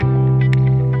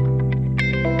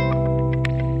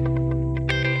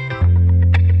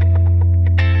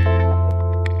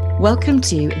Welcome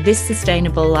to This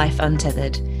Sustainable Life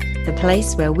Untethered, the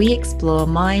place where we explore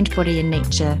mind, body, and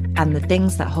nature and the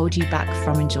things that hold you back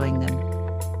from enjoying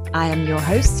them. I am your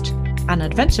host and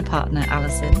adventure partner,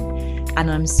 Alison, and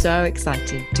I'm so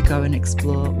excited to go and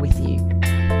explore with you.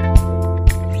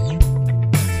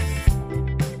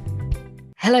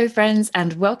 Hello, friends,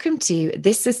 and welcome to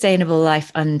This Sustainable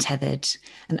Life Untethered.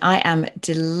 And I am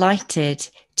delighted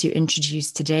to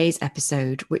introduce today's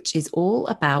episode, which is all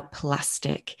about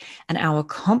plastic and our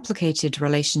complicated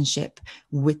relationship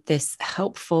with this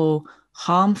helpful,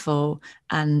 harmful,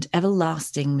 and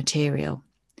everlasting material.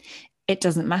 It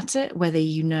doesn't matter whether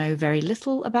you know very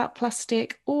little about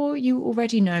plastic or you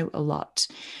already know a lot,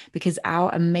 because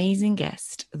our amazing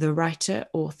guest, the writer,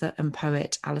 author, and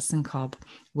poet Alison Cobb,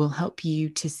 will help you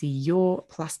to see your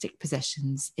plastic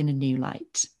possessions in a new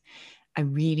light. I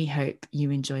really hope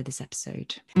you enjoy this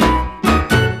episode.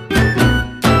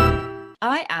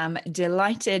 I am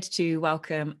delighted to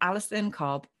welcome Alison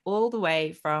Cobb all the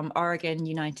way from Oregon,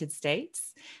 United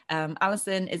States.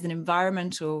 Alison is an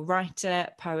environmental writer,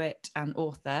 poet, and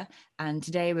author. And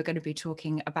today we're going to be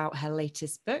talking about her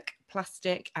latest book,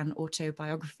 Plastic and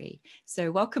Autobiography.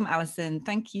 So welcome, Alison.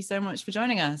 Thank you so much for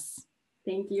joining us.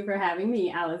 Thank you for having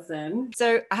me, Alison.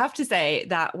 So I have to say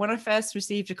that when I first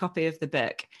received a copy of the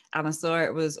book and I saw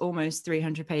it was almost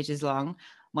 300 pages long,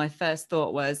 my first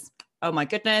thought was, oh my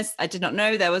goodness, I did not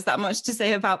know there was that much to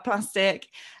say about plastic.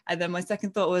 And then my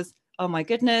second thought was, oh my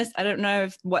goodness, I don't know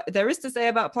if what there is to say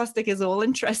about plastic is all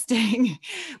interesting.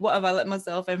 What have I let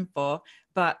myself in for?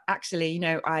 But actually,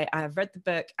 I have read the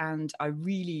book and I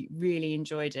really, really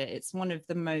enjoyed it. It's one of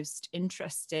the most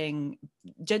interesting,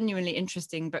 genuinely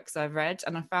interesting books I've read.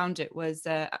 And I found it was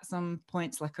at some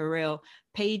points like a real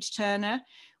page turner,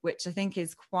 which I think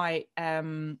is quite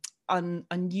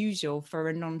unusual for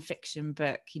a non-fiction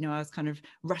book. I was kind of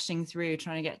rushing through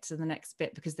trying to get to the next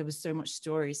bit because there was so much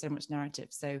story, so much narrative.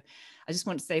 So I just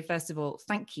want to say, first of all,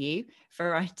 thank you for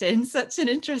writing such an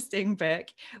interesting book,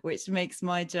 which makes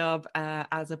my job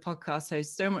as a podcast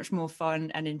host so much more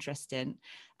fun and interesting.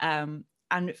 And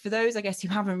for those, I guess, who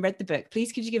haven't read the book,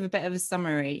 please could you give a bit of a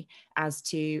summary as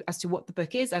to what the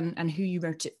book is and who you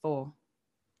wrote it for?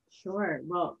 Sure.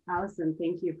 Well, Alison,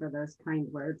 thank you for those kind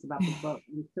words about the book.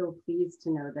 I'm so pleased to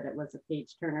know that it was a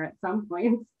page turner at some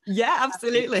point. Yeah,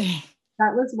 absolutely.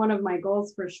 That was one of my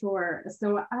goals for sure.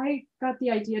 So I got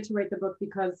the idea to write the book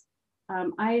because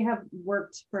I have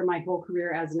worked for my whole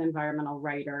career as an environmental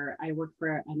writer. I work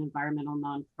for an environmental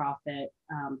nonprofit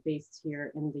based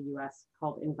here in the US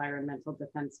called Environmental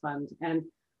Defense Fund. And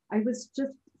I was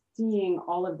just seeing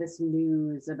all of this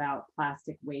news about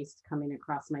plastic waste coming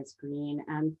across my screen.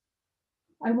 And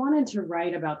I wanted to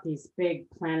write about these big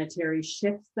planetary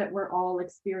shifts that we're all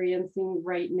experiencing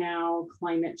right now,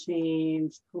 climate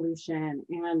change, pollution.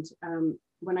 And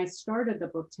when I started the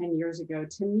book 10 years ago,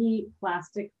 to me,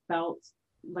 plastic felt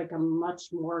like a much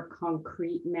more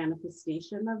concrete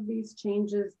manifestation of these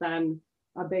changes than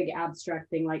a big abstract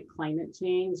thing like climate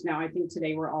change. Now, I think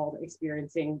today we're all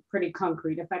experiencing pretty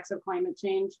concrete effects of climate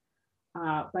change.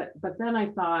 But then I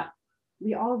thought,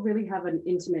 we all really have an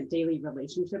intimate daily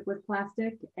relationship with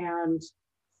plastic. And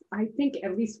I think,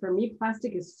 at least for me,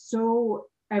 plastic is so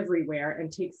everywhere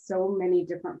and takes so many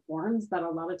different forms that a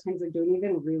lot of times I don't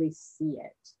even really see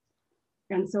it.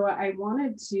 And so I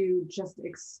wanted to just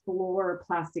explore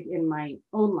plastic in my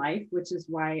own life, which is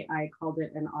why I called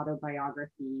it an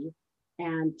autobiography,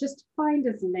 and just find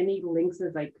as many links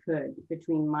as I could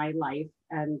between my life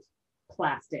and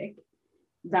plastic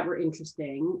that were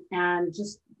interesting, and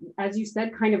just, as you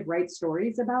said, kind of write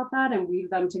stories about that and weave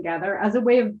them together as a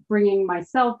way of bringing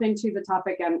myself into the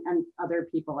topic and other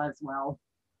people as well.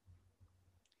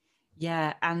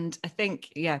 Yeah, and I think,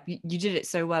 you did it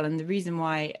so well. And the reason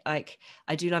why I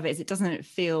do love it is it doesn't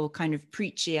feel kind of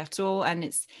preachy at all. And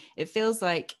it feels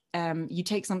like you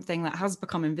take something that has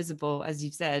become invisible, as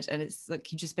you've said, and it's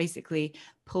like you just basically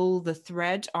pull the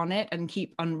thread on it and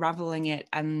keep unraveling it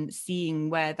and seeing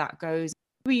where that goes.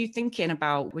 What were you thinking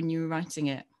about when you were writing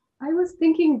it? I was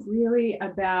thinking really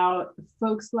about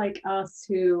folks like us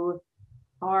who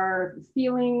are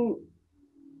feeling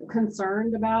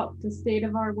concerned about the state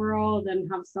of our world and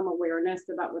have some awareness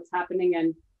about what's happening.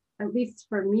 And at least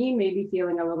for me, maybe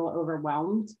feeling a little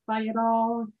overwhelmed by it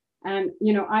all. And,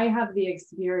 I have the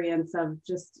experience of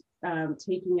just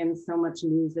taking in so much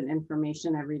news and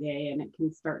information every day, and it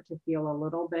can start to feel a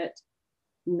little bit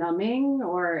numbing,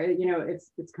 or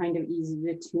it's kind of easy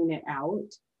to tune it out.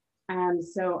 And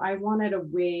so I wanted a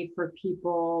way for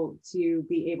people to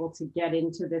be able to get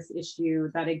into this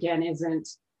issue that, again, isn't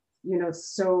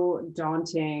so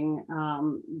daunting,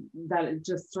 that it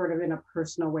just sort of in a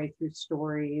personal way through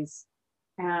stories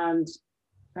And,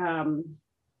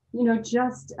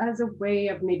 just as a way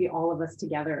of maybe all of us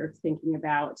together thinking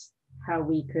about how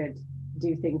we could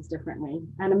do things differently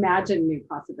and imagine new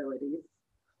possibilities.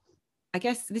 I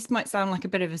guess this might sound like a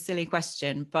bit of a silly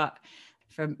question, but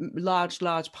for a large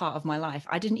part of my life,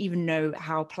 I didn't even know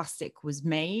how plastic was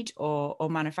made or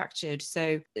manufactured.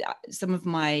 So some of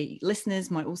my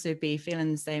listeners might also be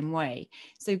feeling the same way.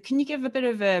 So can you give a bit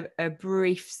of a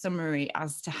brief summary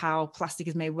as to how plastic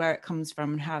is made, where it comes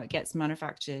from, and how it gets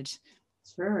manufactured?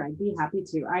 Sure, I'd be happy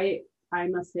to. I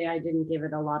must say I didn't give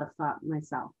it a lot of thought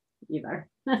myself either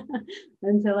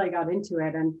until I got into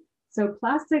it. And so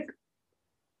plastic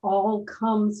all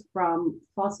comes from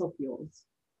fossil fuels,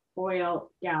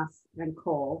 oil, gas, and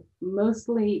coal,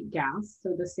 mostly gas.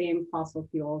 So the same fossil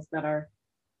fuels that are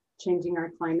changing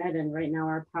our climate and right now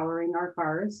are powering our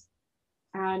cars.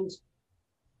 And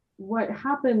what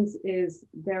happens is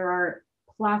there are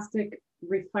plastic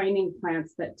refining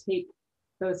plants that take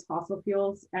those fossil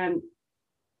fuels and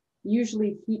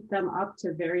usually heat them up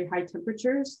to very high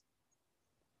temperatures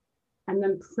and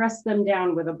then press them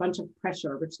down with a bunch of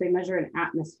pressure, which they measure in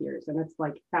atmospheres. And it's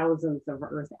like thousands of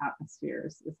Earth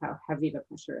atmospheres is how heavy the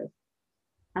pressure is.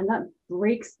 And that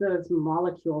breaks those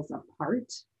molecules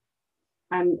apart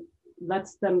and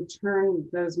lets them turn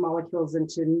those molecules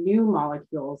into new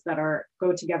molecules that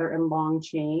go together in long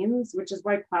chains, which is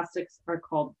why plastics are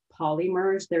called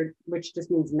polymers, which just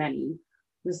means many.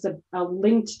 There's a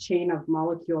linked chain of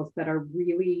molecules that are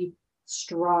really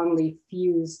strongly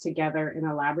fused together in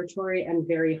a laboratory and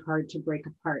very hard to break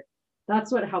apart.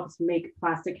 That's what helps make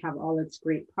plastic have all its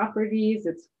great properties.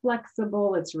 It's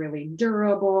flexible, it's really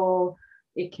durable,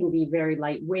 it can be very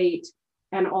lightweight,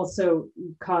 and also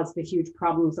cause the huge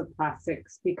problems of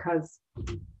plastics because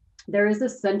there is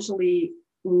essentially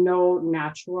no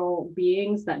natural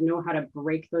beings that know how to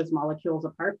break those molecules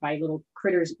apart by little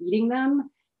critters eating them.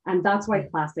 And that's why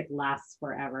plastic lasts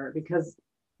forever, because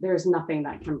there's nothing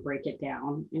that can break it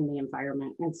down in the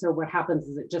environment. And so what happens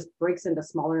is it just breaks into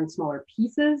smaller and smaller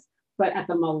pieces, but at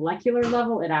the molecular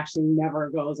level, it actually never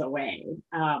goes away,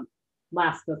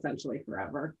 lasts essentially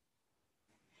forever.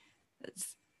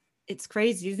 It's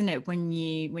crazy, isn't it, when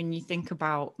you think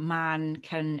about man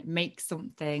can make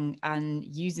something and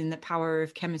using the power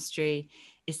of chemistry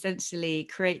essentially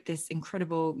create this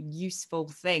incredible useful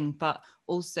thing, but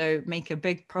also make a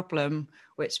big problem,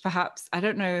 which perhaps I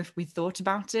don't know if we thought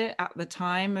about it at the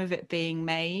time of it being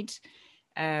made,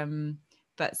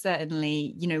 but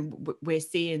certainly we're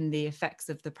seeing the effects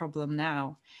of the problem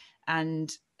now.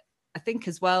 And I think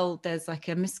as well there's like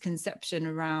a misconception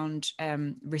around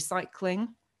recycling.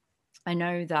 I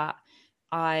know that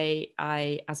I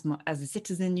as a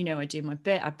citizen, I do my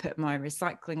bit, I put my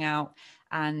recycling out,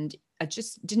 and I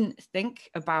just didn't think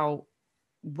about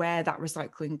where that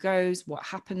recycling goes, what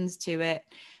happens to it.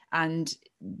 And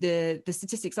the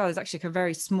statistics are there's actually a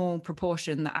very small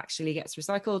proportion that actually gets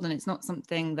recycled, and it's not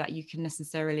something that you can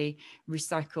necessarily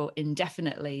recycle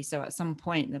indefinitely. So at some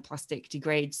point the plastic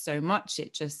degrades so much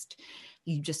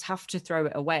you just have to throw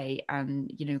it away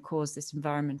and cause this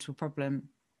environmental problem.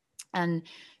 And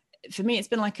for me, it's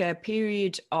been like a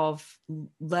period of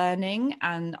learning,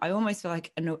 and I almost feel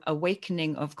like an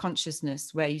awakening of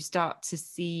consciousness where you start to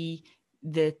see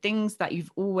the things that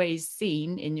you've always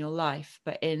seen in your life,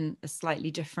 but in a slightly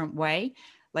different way,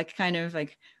 like kind of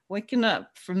like waking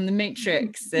up from the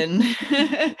Matrix and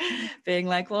being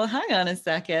like, well, hang on a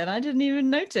second, I didn't even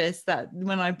notice that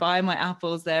when I buy my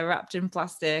apples, they're wrapped in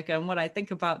plastic, and what I think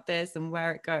about this and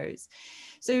where it goes.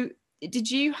 So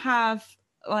did you have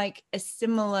like a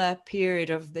similar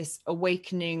period of this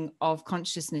awakening of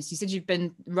consciousness? You said you've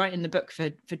been writing the book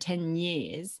for 10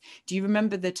 years. Do you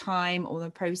remember the time or the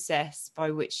process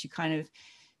by which you kind of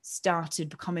started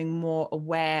becoming more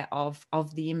aware of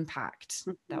the impact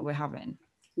that we're having?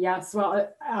 Yes, well,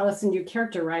 Allison, you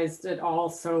characterized it all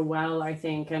so well, I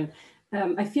think. And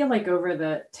I feel like over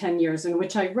the 10 years in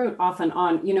which I wrote off and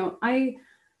on,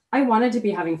 I wanted to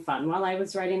be having fun while I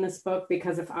was writing this book,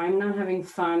 because if I'm not having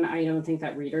fun, I don't think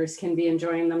that readers can be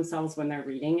enjoying themselves when they're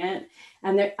reading it.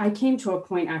 And I came to a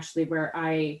point actually where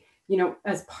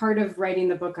as part of writing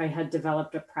the book, I had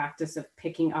developed a practice of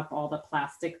picking up all the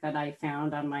plastic that I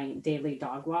found on my daily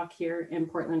dog walk here in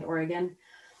Portland, Oregon,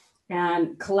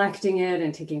 and collecting it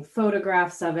and taking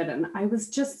photographs of it. And I was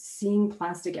just seeing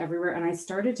plastic everywhere. And I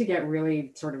started to get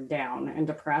really sort of down and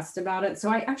depressed about it. So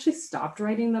I actually stopped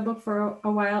writing the book for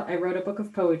a while. I wrote a book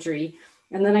of poetry.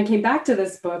 And then I came back to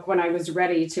this book when I was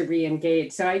ready to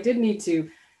re-engage. So I did need to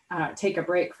take a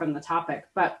break from the topic.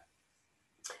 But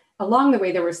along the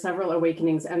way, there were several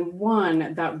awakenings. And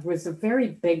one that was a very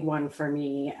big one for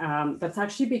me, that's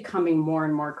actually becoming more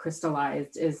and more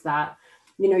crystallized, is that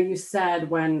You said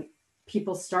when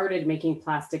people started making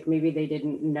plastic, maybe they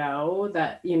didn't know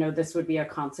that, this would be a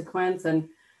consequence. And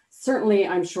certainly,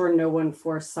 I'm sure no one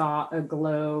foresaw a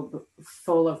globe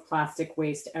full of plastic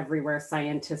waste everywhere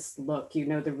scientists look.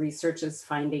 The research is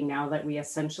finding now that we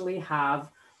essentially have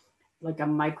like a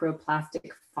microplastic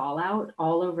fallout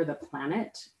all over the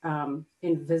planet,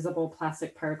 invisible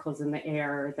plastic particles in the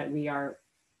air that we are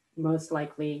most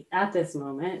likely at this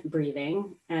moment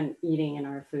breathing and eating in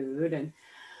our food. And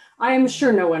I am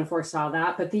sure no one foresaw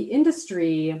that, but the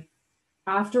industry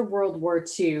after World War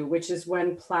II, which is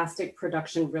when plastic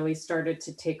production really started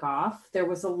to take off, there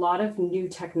was a lot of new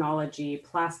technology,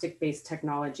 plastic-based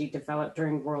technology developed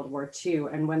during World War II.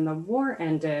 And when the war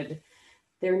ended,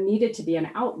 there needed to be an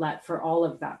outlet for all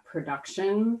of that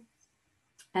production.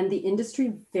 And the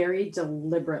industry very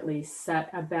deliberately set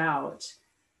about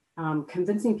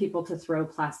convincing people to throw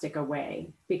plastic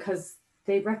away because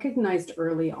they recognized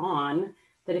early on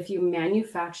that if you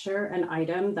manufacture an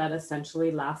item that essentially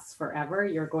lasts forever,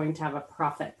 you're going to have a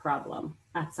profit problem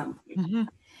at some point. Mm-hmm.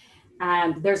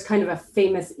 And there's kind of a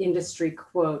famous industry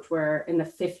quote where in the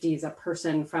 50s, a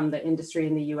person from the industry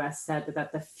in the US said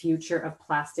that the future of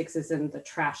plastics is in the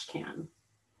trash can.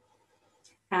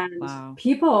 And wow.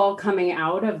 People coming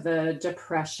out of the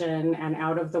Depression and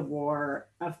out of the war,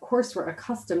 of course, were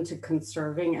accustomed to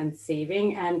conserving and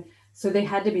saving. And so they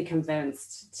had to be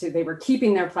convinced they were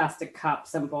keeping their plastic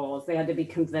cups and bowls. They had to be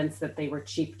convinced that they were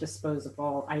cheap,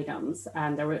 disposable items.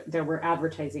 And there were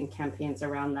advertising campaigns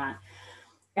around that.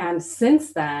 And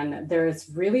since then, there's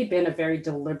really been a very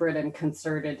deliberate and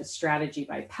concerted strategy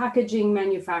by packaging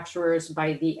manufacturers,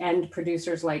 by the end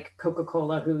producers like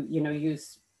Coca-Cola, who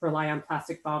rely on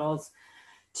plastic bottles,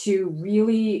 to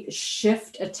really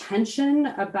shift attention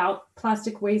about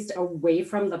plastic waste away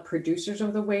from the producers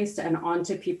of the waste and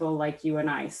onto people like you and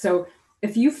I. So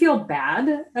if you feel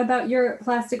bad about your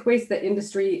plastic waste, the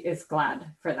industry is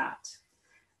glad for that.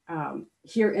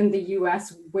 Here in the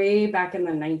US, way back in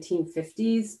the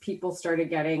 1950s, people started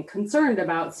getting concerned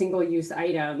about single-use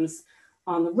items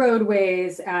on the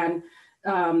roadways. And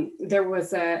there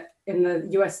was in the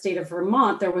US state of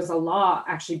Vermont, there was a law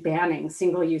actually banning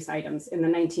single-use items in the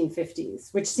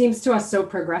 1950s, which seems to us so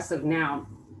progressive now.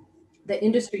 The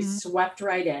industry swept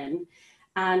right in.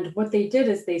 And what they did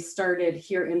is they started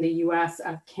here in the US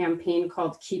a campaign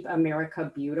called Keep America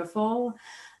Beautiful,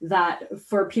 that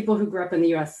for people who grew up in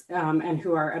the US and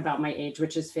who are about my age,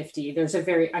 which is 50, there's a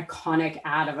very iconic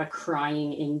ad of a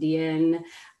crying Indian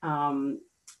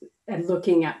and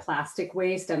looking at plastic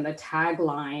waste. And the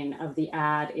tagline of the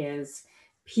ad is,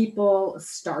 "People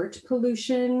start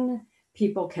pollution,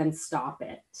 people can stop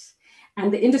it."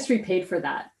 And the industry paid for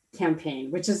that campaign,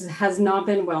 which has not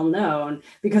been well known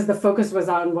because the focus was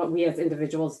on what we as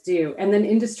individuals do. And then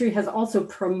industry has also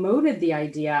promoted the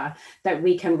idea that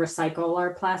we can recycle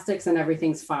our plastics and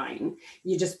everything's fine.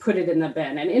 You just put it in the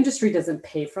bin. And industry doesn't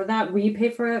pay for that. We pay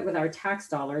for it with our tax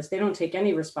dollars. They don't take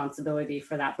any responsibility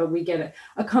for that, but we get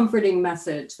a comforting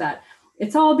message that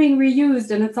it's all being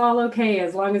reused and it's all okay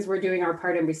as long as we're doing our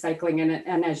part in recycling.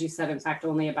 And as you said, in fact,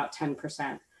 only about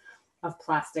 10% of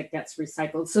plastic gets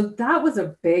recycled. So that was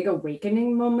a big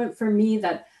awakening moment for me,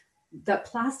 that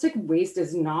plastic waste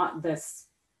is not this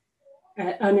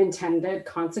unintended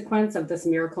consequence of this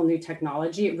miracle new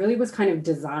technology. It really was kind of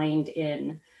designed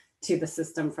in to the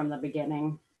system from the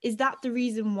beginning. Is that the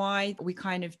reason why we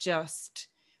kind of just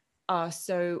are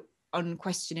so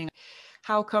unquestioning?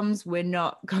 How comes we're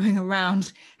not going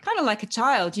around kind of like a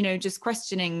child, just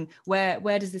questioning where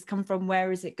does this come from?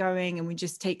 Where is it going? And we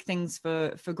just take things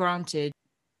for granted.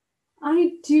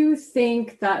 I do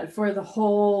think that for the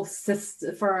whole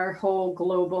system, for our whole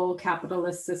global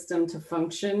capitalist system to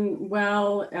function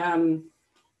well,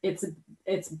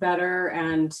 it's better.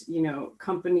 And,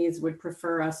 companies would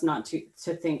prefer us not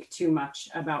to think too much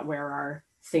about where our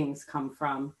things come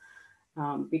from,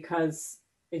 because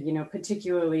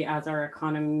particularly as our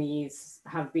economies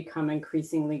have become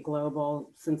increasingly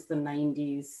global since the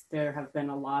 90s, there have been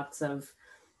a lots of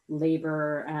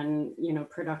labor and,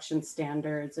 production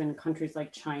standards in countries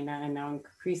like China and now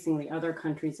increasingly other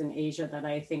countries in Asia that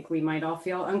I think we might all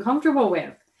feel uncomfortable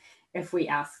with if we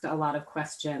asked a lot of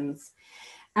questions.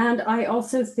 And I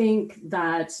also think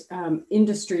that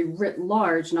industry writ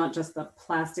large, not just the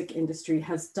plastic industry,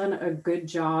 has done a good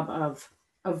job of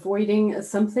avoiding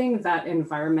something that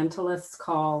environmentalists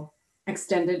call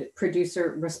extended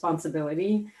producer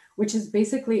responsibility, which is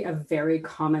basically a very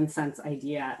common sense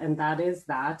idea. And that is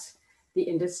that the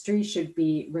industry should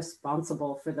be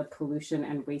responsible for the pollution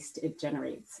and waste it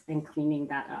generates and cleaning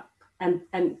that up. And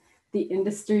the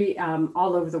industry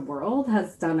all over the world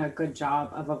has done a good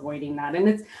job of avoiding that.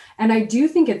 And I do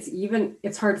think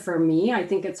it's hard for me. I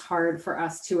think it's hard for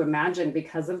us to imagine,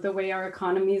 because of the way our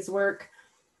economies work,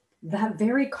 that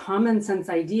very common sense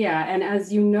idea. And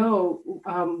as you know,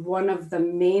 one of the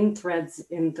main threads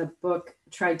in the book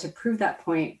tried to prove that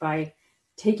point by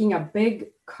taking a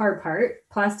big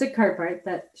plastic car part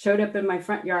that showed up in my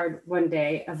front yard one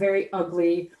day, a very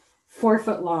ugly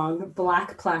 4-foot long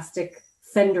black plastic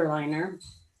fender liner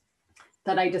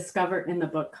that I discovered in the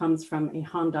book comes from a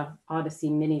Honda Odyssey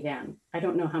minivan. I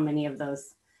don't know how many of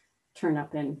those turn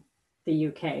up in the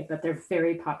UK, but they're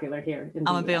very popular here in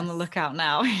the US. I'll be on the lookout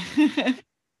now.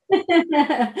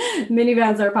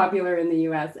 Minivans are popular in the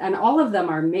US, and all of them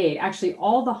are made, actually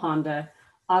all the Honda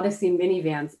Odyssey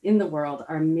minivans in the world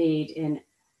are made in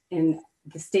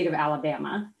the state of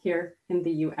Alabama here in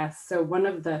the US. So one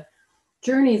of the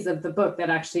journeys of the book that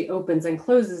actually opens and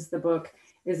closes the book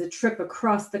is a trip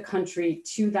across the country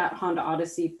to that Honda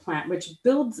Odyssey plant, which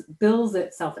bills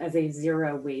itself as a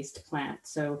zero waste plant.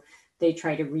 So they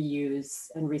try to reuse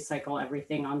and recycle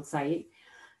everything on site.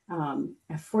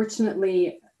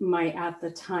 Fortunately, my, at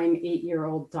the time,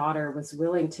 8-year-old daughter was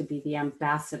willing to be the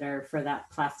ambassador for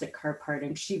that plastic car part.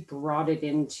 And she brought it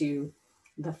into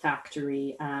the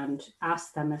factory and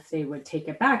asked them if they would take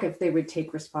it back, if they would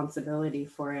take responsibility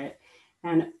for it.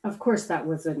 And of course, that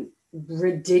was a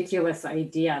ridiculous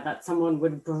idea that someone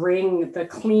would bring the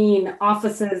clean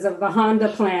offices of the Honda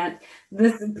plant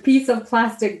this piece of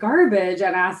plastic garbage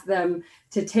and ask them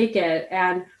to take it.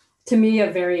 And to me,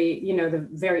 the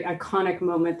very iconic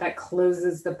moment that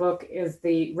closes the book is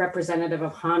the representative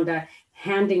of Honda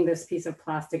handing this piece of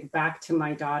plastic back to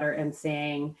my daughter and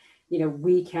saying,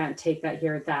 we can't take that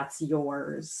here, that's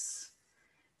yours,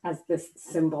 as this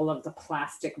symbol of the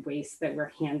plastic waste that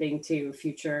we're handing to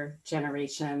future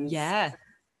generations. Yeah,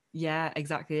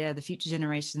 exactly. Yeah, the future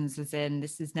generations, as in,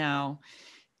 this is now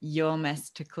your mess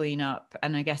to clean up.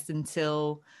 And I guess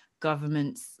until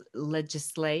governments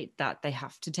legislate that they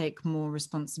have to take more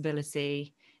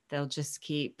responsibility, they'll just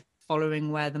keep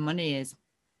following where the money is.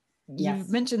 Yes.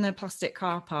 You mentioned the plastic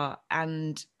car part,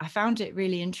 and I found it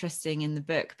really interesting in the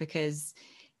book because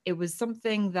it was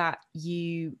something that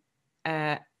you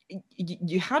had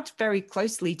very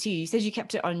closely too. You said you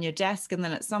kept it on your desk, and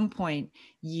then at some point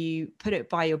you put it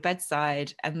by your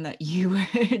bedside, and that you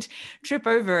would trip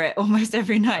over it almost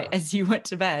every night as you went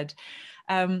to bed.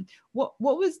 What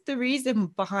was the reason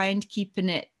behind keeping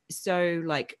it so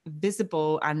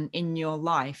visible and in your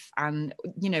life, and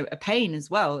a pain as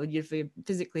well if you're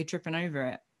physically tripping over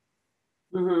it?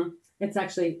 Mm-hmm. It's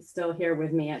actually still here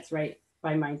with me. It's right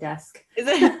by my desk. Is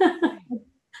it?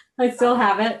 I still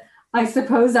have it. I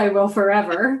suppose I will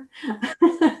forever.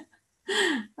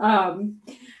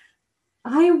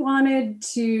 I wanted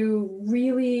to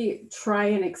really try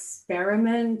an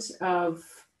experiment of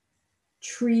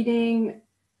treating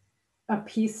a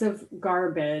piece of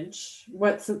garbage,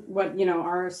 what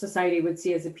our society would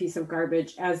see as a piece of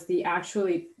garbage, as the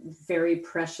actually very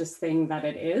precious thing that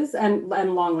it is, and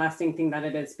long-lasting thing that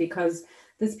it is, because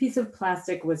this piece of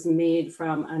plastic was made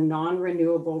from a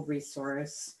non-renewable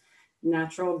resource,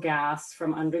 natural gas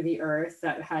from under the earth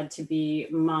that had to be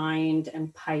mined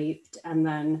and piped and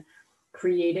then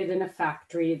created in a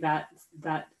factory that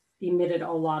emitted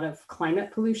a lot of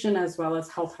climate pollution as well as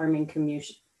health harming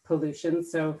pollution.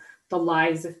 So the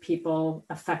lives of people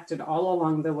affected all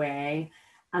along the way,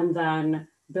 and then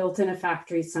built in a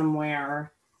factory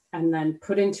somewhere, and then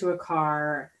put into a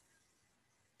car,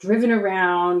 driven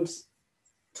around,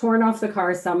 torn off the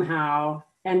car somehow,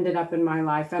 ended up in my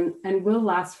life and will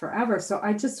last forever. So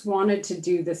I just wanted to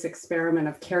do this experiment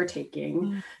of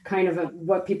caretaking, kind of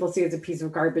what people see as a piece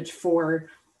of garbage, for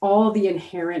all the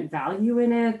inherent value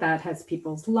in it that has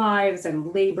people's lives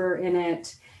and labor in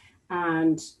it,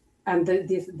 and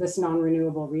this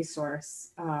non-renewable resource.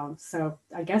 So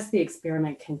I guess the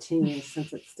experiment continues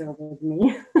since it's still with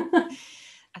me.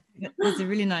 I think there's a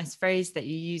really nice phrase that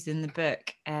you use in the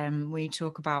book where you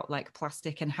talk about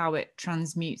plastic and how it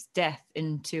transmutes death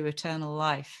into eternal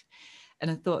life.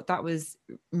 And I thought that was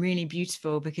really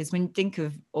beautiful, because when you think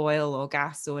of oil or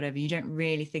gas or whatever, you don't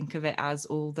really think of it as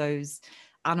all those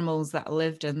animals that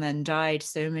lived and then died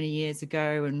so many years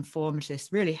ago and formed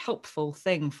this really helpful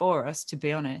thing for us, to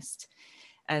be honest.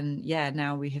 And yeah,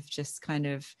 now we have just kind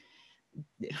of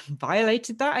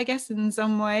violated that, I guess, in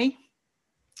some way,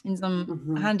 in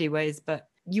some handy ways. But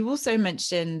you also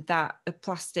mentioned that the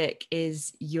plastic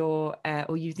is your,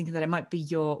 or you think that it might be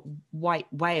your white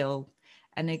whale.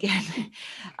 And again,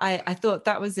 I thought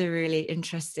that was a really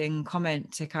interesting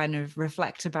comment to kind of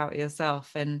reflect about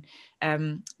yourself, and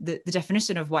the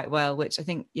definition of white whale, which I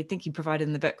think you provided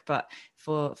in the book, but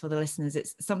for the listeners,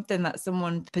 it's something that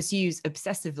someone pursues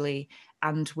obsessively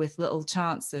and with little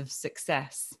chance of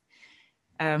success.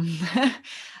 And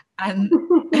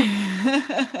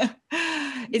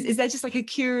is there just like a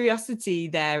curiosity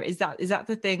there? Is that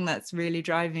the thing that's really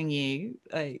driving you?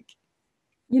 Like,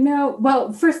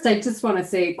 well, first, I just want to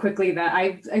say quickly that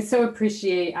I so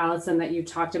appreciate, Allison, that you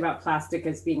talked about plastic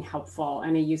as being helpful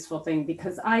and a useful thing,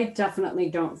 because I definitely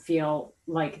don't feel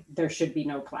like there should be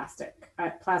no plastic.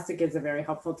 Plastic is a very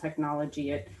helpful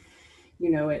technology. It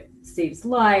saves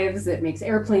lives, it makes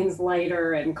airplanes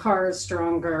lighter and cars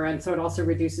stronger. And so it also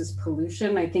reduces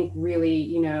pollution. I think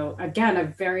really, again, a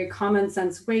very common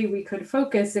sense way we could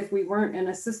focus if we weren't in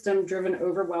a system driven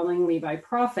overwhelmingly by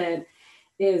profit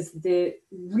is the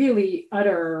really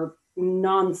utter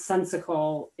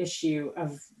nonsensical issue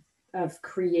of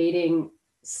creating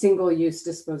single-use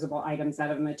disposable items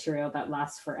out of material that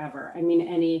lasts forever. I mean,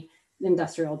 any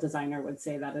industrial designer would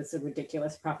say that is a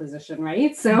ridiculous proposition,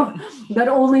 right? So that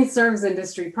only serves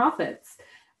industry profits.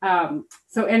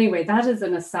 So anyway, that is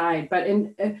an aside. But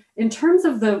in terms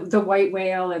of the white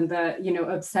whale and the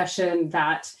obsession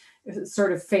that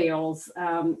sort of fails,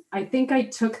 I think I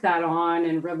took that on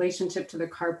in relationship to the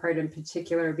car part in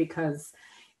particular, because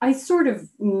I sort of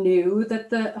knew that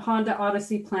the Honda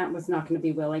Odyssey plant was not going to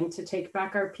be willing to take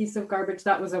back our piece of garbage.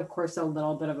 That was, of course, a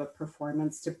little bit of a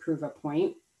performance to prove a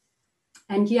point.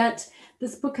 And yet,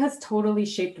 this book has totally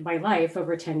shaped my life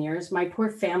over 10 years. My poor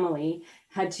family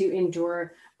had to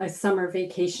endure a summer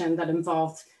vacation that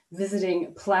involved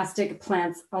visiting plastic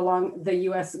plants along the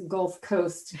US Gulf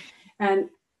Coast and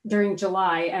during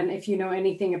July. And if you know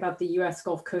anything about the US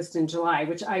Gulf Coast in July,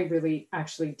 which I really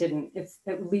actually didn't, it's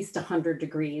at least 100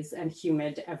 degrees and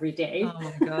humid every day. oh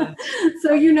my God.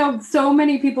 So, so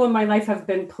many people in my life have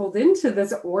been pulled into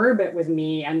this orbit with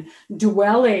me and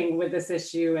dwelling with this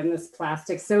issue and this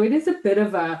plastic. So it is a bit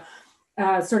of a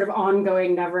sort of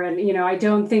ongoing, never end. I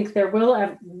don't think there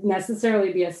will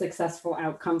necessarily be a successful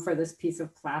outcome for this piece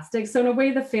of plastic. So in a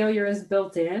way, the failure is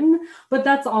built in, but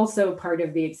that's also part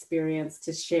of the experience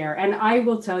to share. And I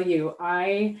will tell you,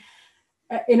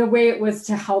 in a way, it was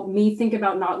to help me think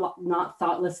about not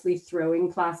thoughtlessly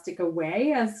throwing plastic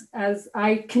away, as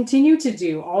I continue to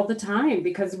do all the time,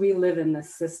 because we live in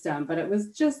this system. But it was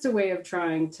just a way of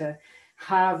trying to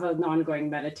have an ongoing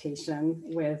meditation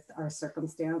with our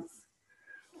circumstance.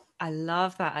 I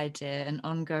love that idea, an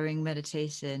ongoing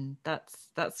meditation.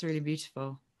 That's really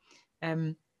beautiful.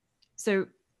 So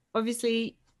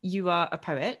obviously you are a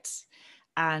poet,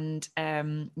 and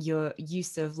your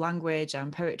use of language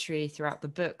and poetry throughout the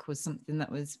book was something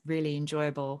that was really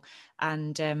enjoyable.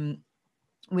 And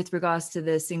with regards to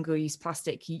the single-use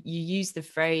plastic, you use the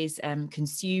phrase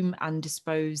consume and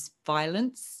dispose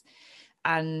violence.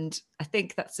 And I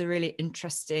think that's a really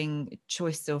interesting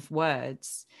choice of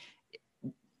words.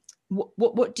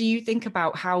 What do you think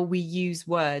about how we use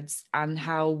words and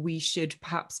how we should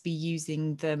perhaps be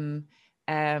using them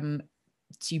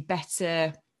to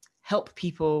better help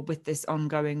people with this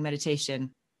ongoing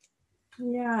meditation?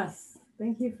 Yes,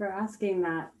 thank you for asking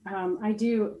that.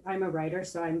 I'm a writer,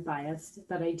 so I'm biased,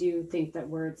 but I do think that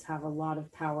words have a lot of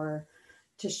power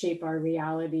to shape our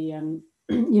reality. And,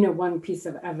 one piece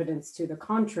of evidence to the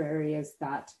contrary is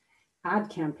that ad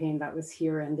campaign that was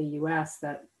here in the US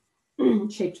that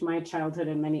shaped my childhood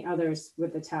and many others,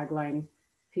 with the tagline,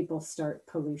 "People start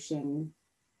pollution,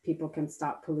 people can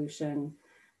stop pollution,"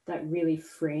 that really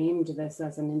framed this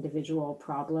as an individual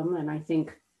problem. And I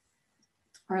think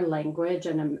our language,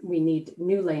 and we need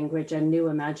new language and new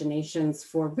imaginations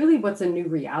for really what's a new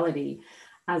reality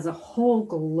as a whole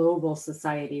global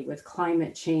society, with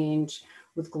climate change,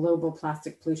 with global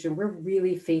plastic pollution. We're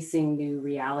really facing new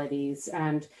realities.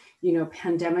 And,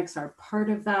 pandemics are part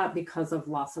of that because of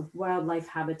loss of wildlife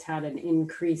habitat and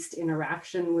increased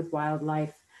interaction with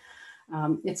wildlife.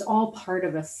 It's all part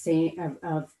of the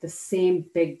same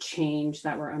big change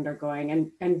that we're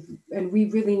undergoing. And we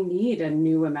really need a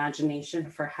new imagination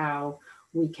for how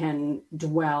we can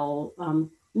dwell,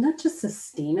 not just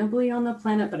sustainably on the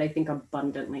planet, but I think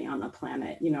abundantly on the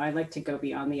planet. I like to go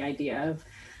beyond the idea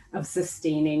of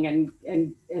sustaining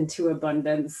and to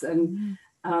abundance. And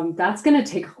that's going to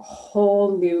take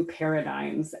whole new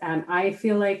paradigms. And I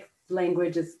feel like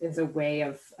language is a way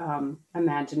of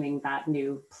imagining that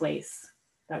new place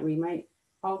that we might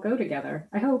all go together,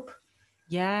 I hope.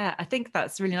 Yeah, I think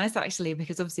that's really nice, actually,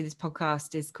 because obviously this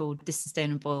podcast is called This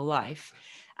Sustainable Life.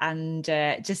 And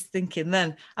just thinking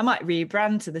then, I might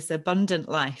rebrand to This Abundant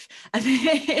Life. I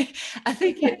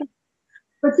think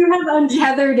But you have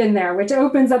untethered in there, which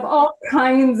opens up all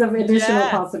kinds of additional Yeah,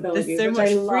 there's possibilities, so which I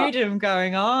much love. freedom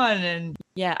going on. And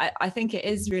yeah, I think it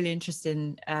is really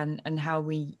interesting, and how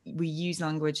we use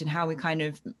language and how we kind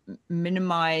of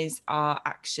minimize our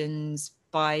actions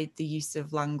by the use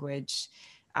of language.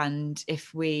 And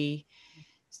if we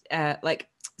like,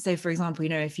 so for example,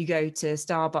 if you go to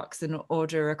Starbucks and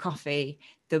order a coffee,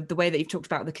 the way that you've talked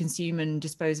about the consume and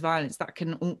dispose violence, that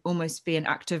can almost be an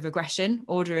act of aggression,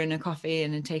 ordering a coffee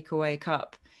in a takeaway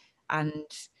cup. And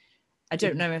I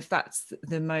don't know if that's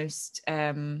the most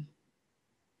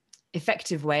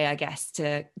effective way, I guess,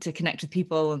 to connect with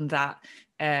people and that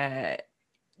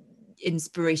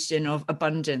inspiration of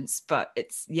abundance. But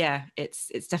it's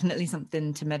definitely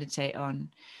something to meditate on.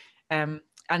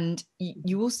 And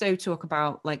you also talk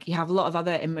about, like, you have a lot of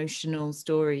other emotional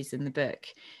stories in the book.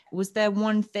 Was there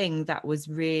one thing that was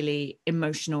really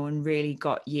emotional and really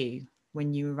got you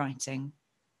when you were writing?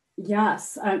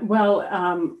 Yes.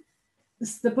 The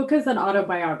book is an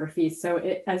autobiography. So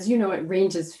as you know, it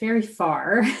ranges very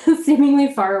far,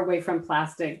 seemingly far away from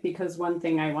plastic, because one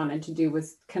thing I wanted to do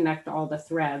was connect all the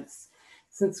threads.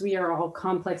 Since we are all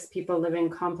complex people living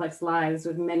complex lives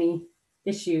with many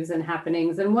issues and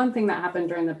happenings. And one thing that happened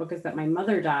during the book is that my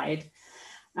mother died.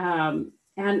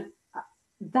 And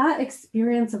that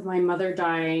experience of my mother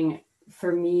dying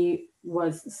for me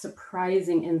was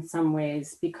surprising in some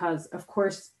ways, because of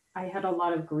course I had a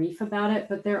lot of grief about it,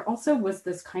 but there also was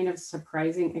this kind of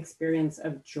surprising experience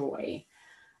of joy,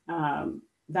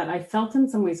 that I felt in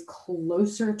some ways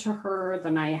closer to her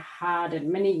than I had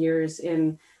in many years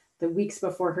in the weeks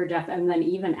before her death, and then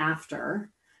even after.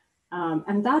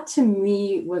 And that to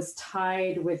me was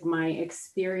tied with my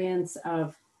experience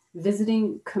of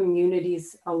visiting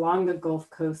communities along the Gulf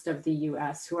Coast of the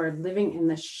US who are living in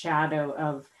the shadow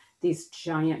of these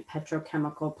giant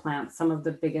petrochemical plants, some of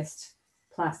the biggest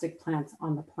plastic plants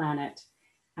on the planet,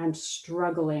 and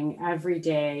struggling every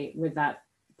day with that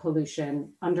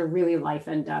pollution under really life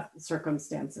and death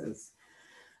circumstances.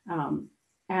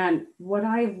 And what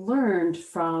I learned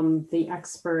from the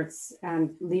experts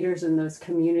and leaders in those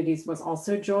communities was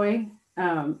also joy,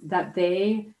 that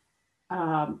they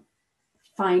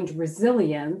find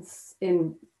resilience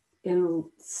in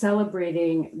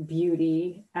celebrating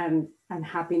beauty and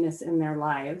happiness in their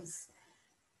lives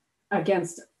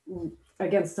against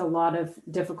a lot of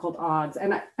difficult odds.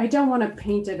 And I don't want to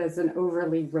paint it as an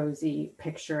overly rosy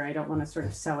picture. I don't want to sort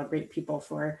of celebrate people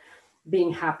for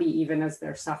being happy even as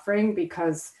they're suffering,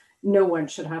 because no one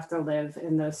should have to live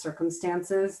in those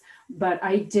circumstances. But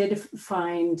I did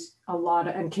find a lot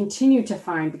of, and continue to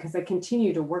find, because I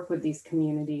continue to work with these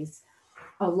communities,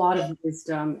 a lot of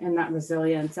wisdom and that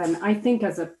resilience. And I think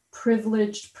as a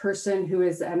privileged person who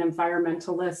is an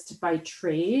environmentalist by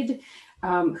trade,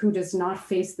 who does not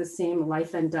face the same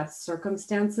life and death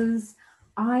circumstances,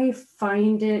 I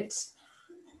find it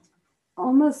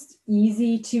almost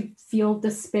easy to feel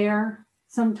despair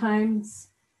sometimes.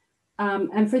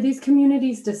 And for these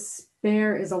communities,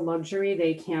 despair is a luxury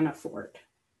they can't afford.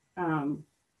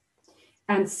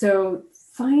 And so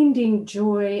finding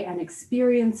joy and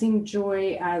experiencing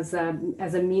joy as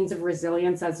a means of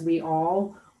resilience as we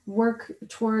all work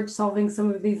toward solving some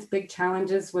of these big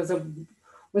challenges was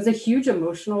a huge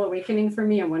emotional awakening for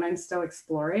me, and one I'm still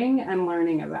exploring and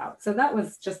learning about. So that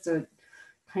was just a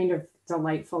kind of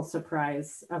delightful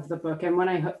surprise of the book, and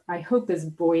one I hope is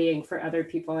buoying for other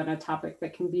people in a topic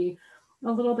that can be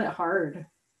a little bit hard.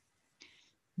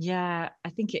 Yeah, I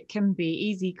think it can be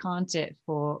easy, can't it,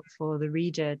 for the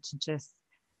reader to just,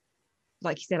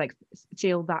 like you say, like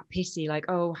feel that pity, like,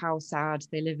 oh, how sad,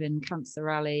 they live in Cancer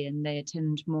Alley and they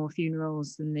attend more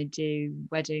funerals than they do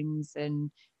weddings.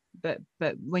 And but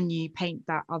when you paint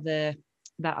that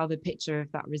other picture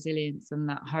of that resilience and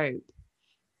that hope,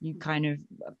 you kind of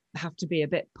have to be a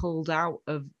bit pulled out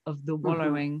of the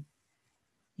wallowing. Mm-hmm.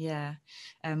 Yeah.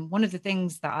 One of the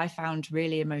things that I found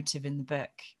really emotive in the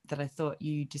book that I thought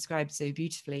you described so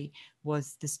beautifully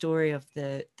was the story of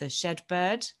the shed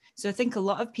bird. So I think a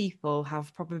lot of people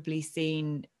have probably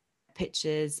seen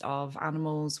pictures of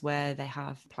animals where they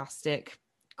have plastic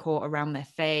caught around their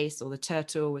face, or the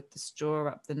turtle with the straw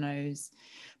up the nose.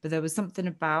 But there was something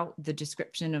about the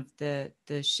description of the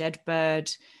shed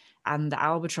bird and the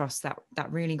albatross that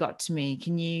really got to me.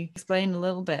 Can you explain a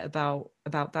little bit about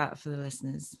that for the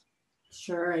listeners?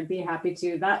 Sure, I'd be happy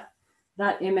to.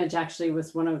 That image actually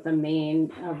was one of the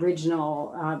main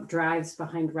original drives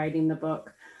behind writing the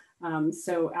book.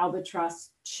 So albatross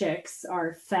chicks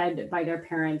are fed by their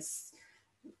parents,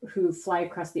 who fly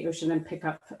across the ocean and pick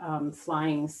up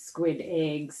flying squid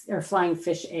eggs, or flying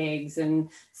fish eggs and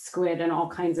squid and all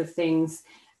kinds of things.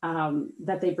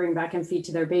 that they bring back and feed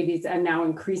to their babies. And now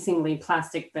increasingly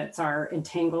plastic bits are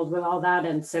entangled with all that.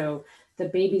 And so the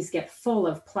babies get full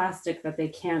of plastic that they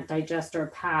can't digest or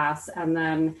pass. And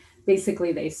then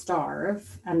basically they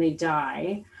starve and they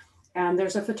die. And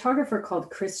there's a photographer called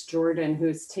Chris Jordan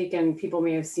who's taken, people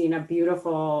may have seen, a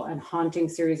beautiful and haunting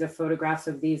series of photographs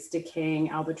of these decaying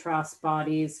albatross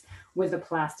bodies with the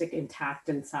plastic intact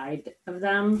inside of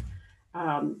them.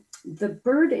 The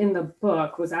bird in the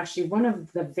book was actually one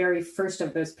of the very first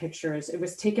of those pictures. It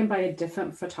was taken by a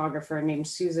different photographer named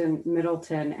Susan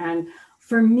Middleton. And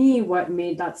for me, what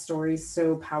made that story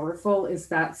so powerful is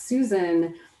that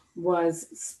Susan was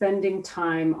spending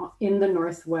time in the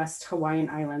Northwest Hawaiian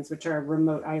Islands, which are a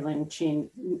remote island chain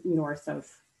north of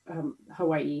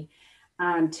Hawaii,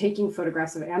 and taking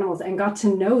photographs of animals, and got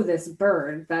to know this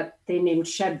bird that they named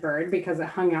Shed Bird because it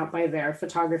hung out by their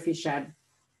photography shed.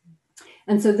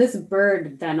 And so this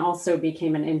bird then also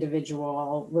became an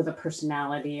individual with a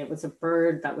personality. It was a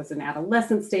bird that was an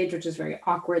adolescent stage, which is very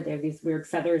awkward. They have these weird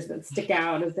feathers that stick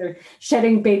out as they're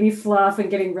shedding baby fluff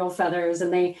and getting real feathers.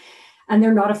 And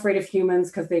they're not afraid of humans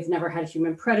because they've never had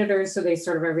human predators. So they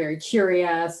sort of are very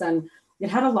curious. And it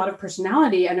had a lot of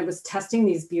personality, and it was testing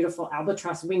these beautiful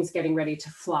albatross wings, getting ready to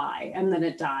fly. And then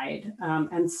it died.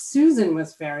 And Susan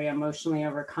was very emotionally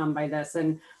overcome by this.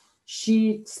 And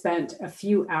she spent a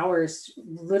few hours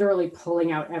literally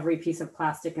pulling out every piece of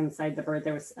plastic inside the bird.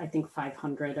 There was, I think,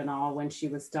 500 in all when she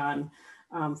was done,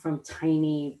 from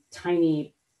tiny,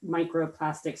 tiny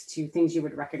microplastics to things you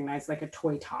would recognize like a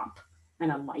toy top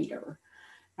and a lighter.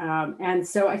 And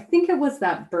so I think it was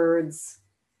that bird's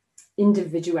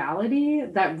individuality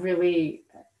that really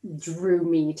drew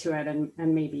me to it,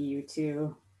 and maybe you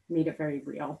too, made it very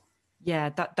real. Yeah,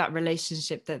 that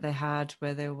relationship that they had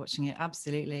where they were watching it,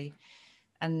 absolutely.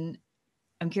 And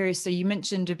I'm curious, so you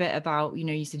mentioned a bit about,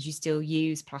 you said you still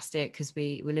use plastic because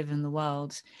we live in the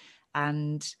world.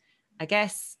 And I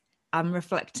guess I'm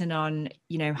reflecting on,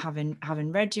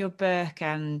 having read your book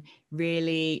and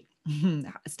really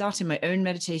starting my own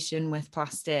meditation with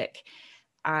plastic,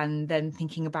 and then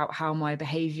thinking about how my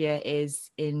behavior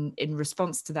is in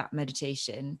response to that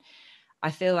meditation. I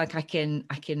feel like I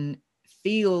can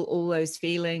feel all those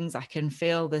feelings. I can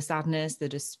feel the sadness, the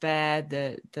despair,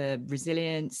 the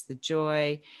resilience, the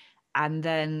joy. And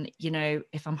then,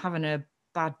 if I'm having a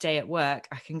bad day at work,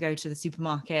 I can go to the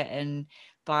supermarket and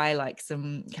buy like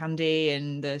some candy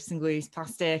and the single-use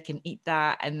plastic and eat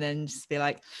that, and then just be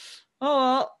like,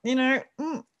 oh,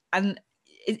 and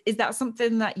is that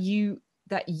something that you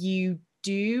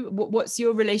do? What's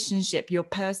your relationship, your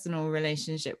personal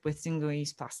relationship with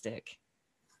single-use plastic?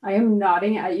 I am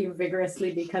nodding at you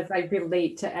vigorously because I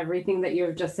relate to everything that you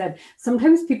have just said.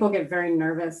 Sometimes people get very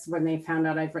nervous when they found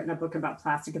out I've written a book about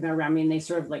plastic and they're around me and they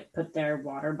sort of like put their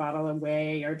water bottle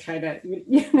away or try to,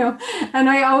 and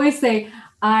I always say,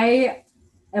 I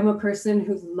am a person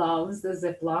who loves the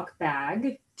Ziploc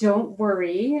bag. Don't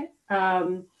worry.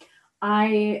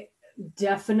 I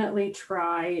definitely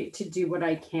try to do what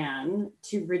I can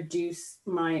to reduce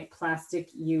my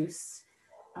plastic use.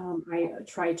 I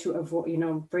try to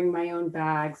avoid, bring my own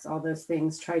bags, all those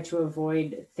things, try to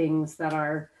avoid things that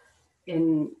are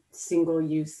in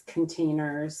single-use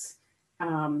containers.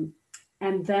 And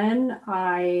then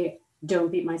I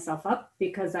don't beat myself up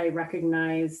because I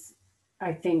recognize,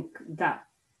 I think, that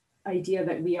idea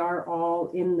that we are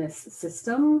all in this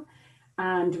system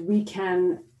and we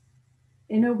can,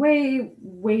 in a way,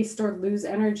 waste or lose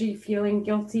energy feeling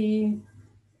guilty,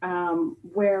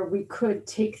 where we could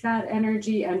take that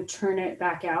energy and turn it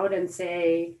back out and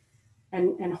say,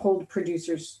 and hold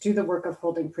producers, do the work of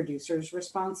holding producers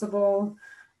responsible,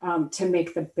 to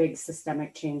make the big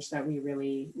systemic change that we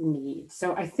really need.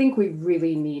 So I think we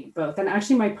really need both. And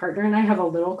actually my partner and I have a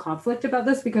little conflict about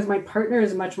this because my partner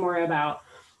is much more about,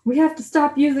 we have to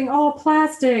stop using all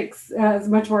plastics, is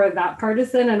much more of that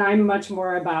partisan. And I'm much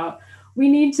more about, we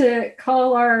need to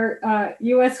call our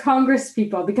US Congress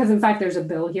people, because in fact, there's a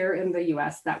bill here in the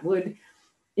US that would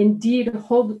indeed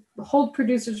hold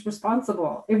producers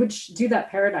responsible. It would do that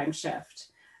paradigm shift.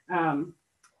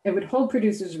 It would hold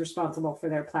producers responsible for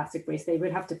their plastic waste. They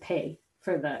would have to pay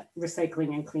for the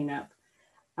recycling and cleanup.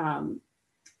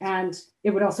 And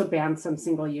it would also ban some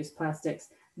single-use plastics.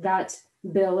 That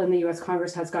bill in the US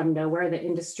Congress has gone nowhere. The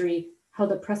industry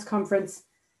held a press conference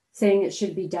saying it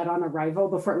should be dead on arrival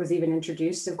before it was even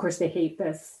introduced. Of course, they hate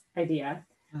this idea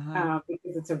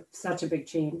because it's such a big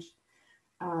change.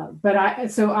 But I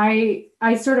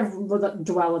sort of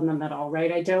dwell in the middle,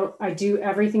 right? I do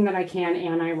everything that I can,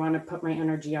 and I want to put my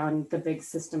energy on the big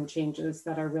system changes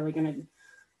that are really going to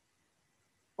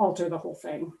alter the whole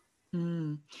thing.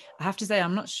 I have to say,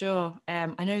 I'm not sure.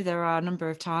 I know there are a number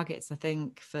of targets, I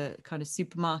think, for kind of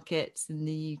supermarkets in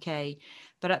the UK,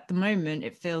 but at the moment,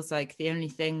 it feels like the only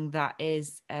thing that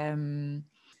is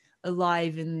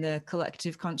alive in the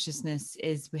collective consciousness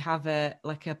is we have a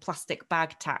plastic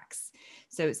bag tax.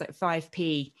 So it's like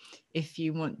 5p if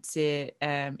you want to,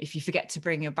 if you forget to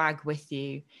bring your bag with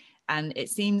you, and it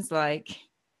seems like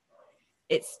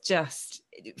it's just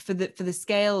for the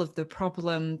scale of the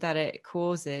problem that it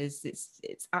causes,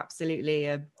 it's absolutely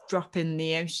a drop in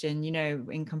the ocean,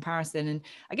 in comparison. And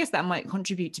I guess that might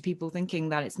contribute to people thinking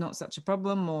that it's not such a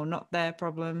problem or not their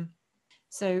problem.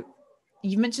 So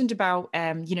you mentioned about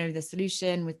the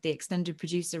solution with the extended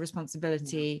producer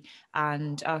responsibility,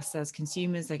 and us as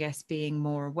consumers, I guess, being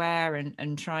more aware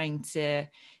and trying to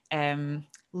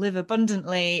live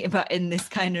abundantly, but in this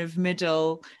kind of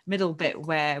middle bit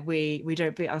where we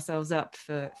don't beat ourselves up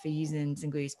for using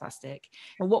single-use plastic.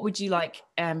 Well, what would you like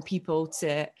people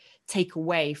to take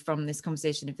away from this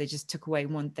conversation if they just took away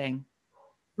one thing?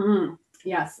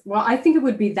 Yes, well, I think it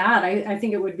would be that. I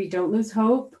think it would be don't lose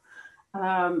hope.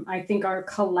 I think our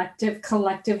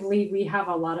collectively, we have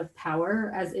a lot of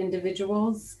power as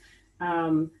individuals.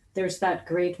 There's that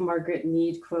great Margaret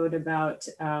Mead quote about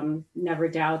never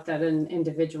doubt that an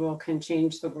individual can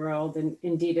change the world. And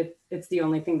indeed, it's the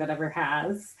only thing that ever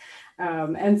has.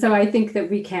 And so I think that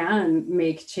we can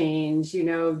make change.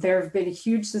 There have been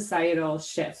huge societal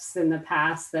shifts in the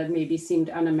past that maybe seemed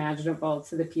unimaginable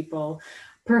to the people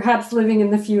perhaps living in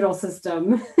the feudal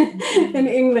system in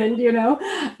England,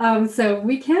 so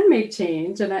we can make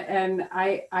change. And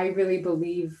I really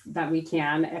believe that we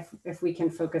can, if we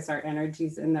can focus our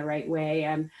energies in the right way.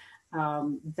 And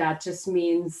that just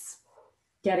means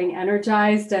getting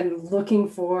energized and looking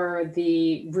for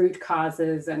the root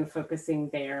causes and focusing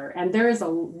there. And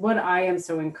what I am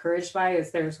so encouraged by is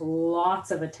there's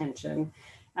lots of attention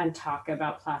and talk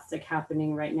about plastic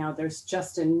happening right now. There's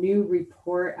just a new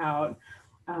report out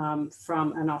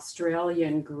from an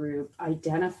Australian group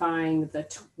identifying the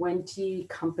 20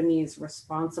 companies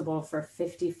responsible for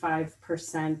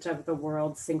 55% of the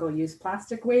world's single-use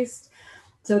plastic waste.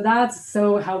 So that's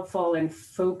so helpful in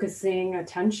focusing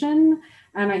attention.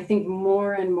 And I think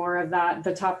more and more of that,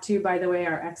 the top two, by the way,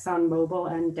 are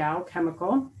ExxonMobil and Dow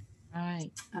Chemical.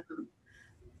 Right.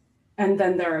 And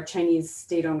then there are Chinese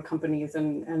state-owned companies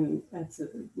and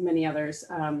many others.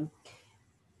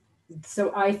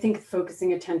 So I think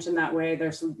focusing attention that way,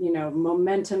 there's,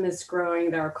 momentum is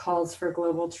growing. There are calls for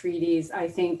global treaties. I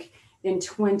think in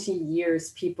 20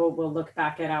 years, people will look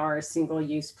back at our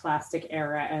single-use plastic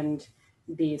era and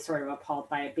be sort of appalled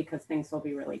by it because things will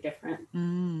be really different.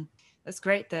 That's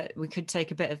great that we could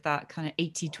take a bit of that kind of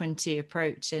 80-20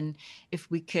 approach. And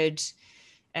if we could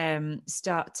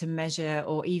start to measure,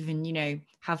 or even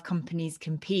have companies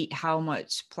compete, how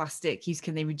much plastic use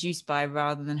can they reduce by,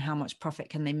 rather than how much profit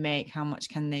can they make, how much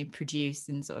can they produce,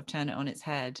 and sort of turn it on its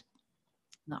head.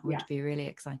 That would be really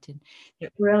exciting.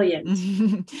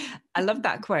 Brilliant. I love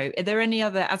that quote. Are there any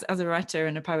other, as a writer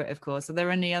and a poet, of course, are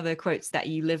there any other quotes that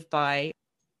you live by?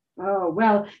 Oh,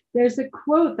 well, there's a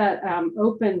quote that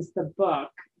opens the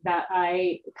book that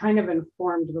I kind of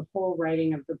informed the whole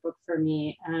writing of the book for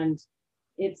me. And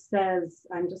it says,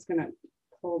 I'm just going to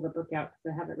pull the book out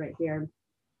because I have it right here.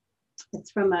 It's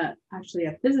from actually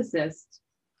a physicist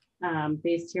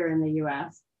based here in the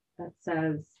US that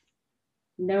says,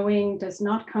 knowing does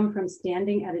not come from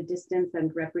standing at a distance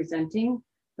and representing,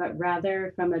 but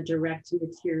rather from a direct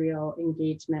material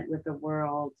engagement with the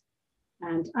world.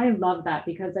 And I love that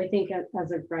because I think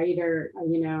as a writer,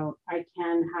 I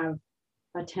can have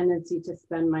a tendency to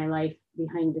spend my life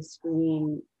behind a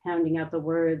screen, pounding out the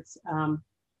words.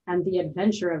 And the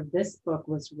adventure of this book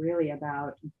was really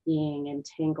about being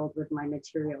entangled with my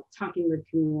material, talking with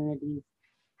communities,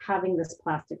 having this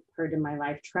plastic part in my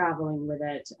life, traveling with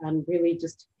it, and really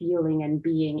just feeling and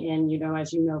being in,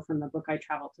 as you know from the book, I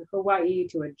traveled to Hawaii,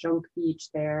 to a junk beach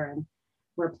there, and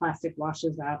where plastic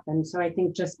washes up. And so I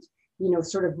think just,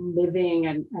 sort of living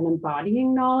and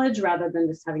embodying knowledge rather than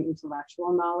just having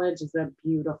intellectual knowledge is a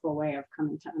beautiful way of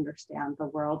coming to understand the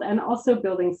world, and also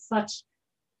building such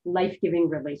life-giving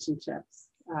relationships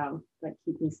that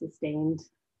keep me sustained.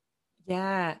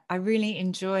 Yeah, I really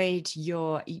enjoyed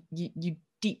you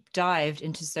deep dived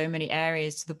into so many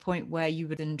areas, to the point where you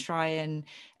would then try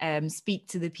and speak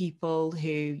to the people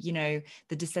who,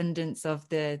 the descendants of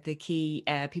the key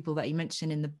people that you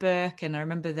mentioned in the book. And I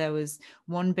remember there was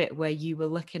one bit where you were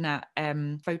looking at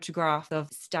photographs of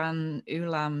Stan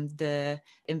Ulam, the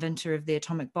inventor of the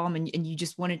atomic bomb, and you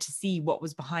just wanted to see what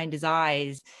was behind his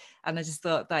eyes. And I just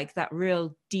thought, like, that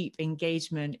real deep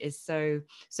engagement is so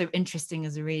interesting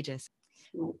as a reader.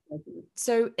 My pleasure.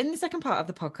 So in the second part of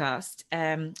the podcast,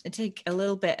 I take a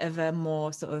little bit of a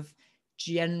more sort of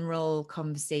general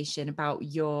conversation about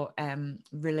your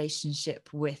relationship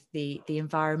with the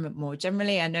environment more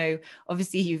generally. I know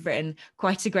obviously you've written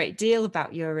quite a great deal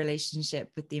about your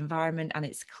relationship with the environment, and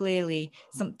it's clearly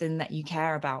something that you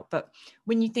care about. But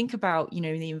when you think about, you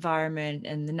know, the environment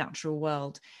and the natural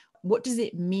world, what does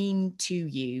it mean to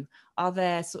you? Are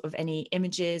there sort of any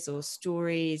images or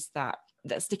stories that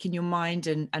stick in your mind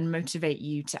and motivate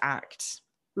you to act?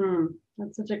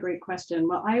 That's such a great question.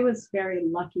 Well, I was very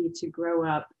lucky to grow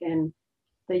up in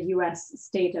the US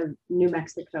state of New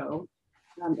Mexico,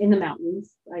 in the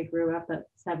mountains. I grew up at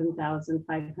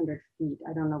 7,500 feet.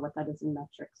 I don't know what that is in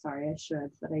metric. Sorry, I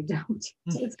should, but I don't.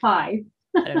 It's high.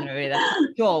 I don't know either.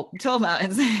 Tall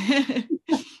mountains.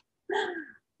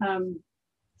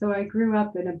 So I grew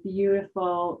up in a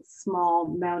beautiful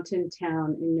small mountain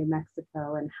town in New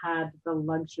Mexico and had the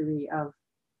luxury of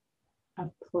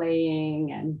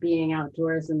playing and being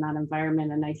outdoors in that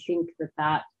environment. And I think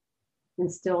that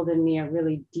instilled in me a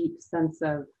really deep sense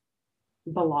of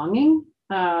belonging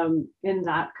in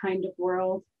that kind of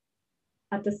world.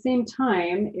 At the same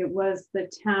time, it was the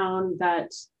town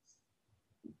that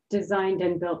designed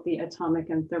and built the atomic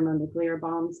and thermonuclear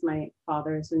bombs. My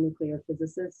father is a nuclear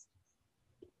physicist.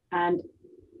 And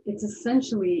it's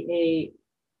essentially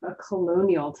a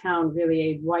colonial town, really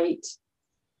a white,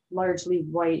 largely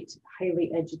white,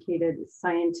 highly educated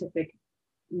scientific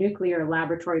nuclear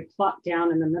laboratory plopped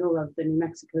down in the middle of the New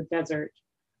Mexico desert,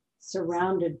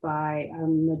 surrounded by a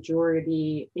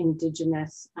majority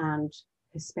indigenous and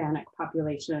Hispanic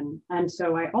population. And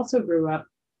so I also grew up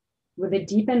with a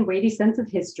deep and weighty sense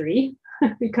of history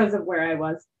because of where I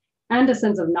was, and a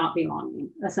sense of not belonging,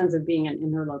 a sense of being an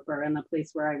interloper in the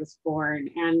place where I was born.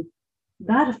 And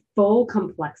that full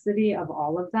complexity of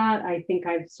all of that, I think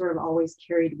I've sort of always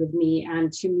carried with me.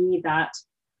 And to me, that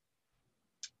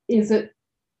is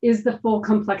the full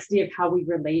complexity of how we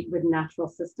relate with natural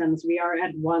systems. We are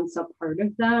at once a part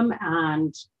of them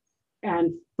and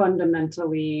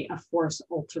fundamentally a force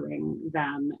altering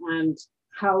them. And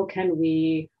how can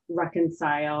we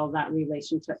reconcile that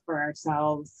relationship for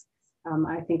ourselves?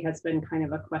 I think has been kind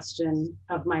of a question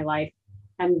of my life,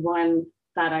 and one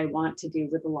that I want to do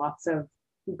with lots of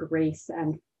grace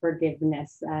and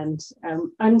forgiveness and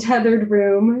untethered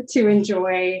room to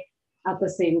enjoy at the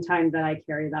same time that I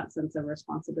carry that sense of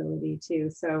responsibility too.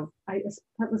 So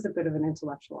that was a bit of an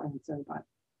intellectual answer, but.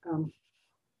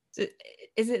 So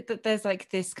is it that there's like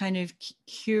this kind of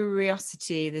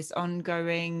curiosity, this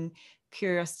ongoing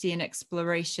curiosity and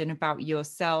exploration about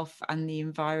yourself and the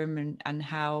environment and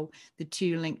how the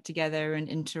two link together and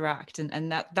interact,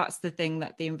 and that's the thing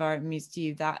that the environment means to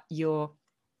you, that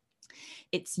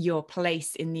it's your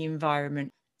place in the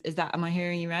environment? Am I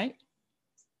hearing you right?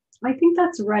 I think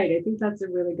that's right. I think that's a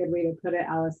really good way to put it,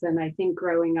 Allison. I think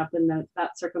growing up in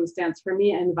that circumstance, for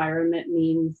me, environment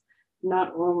means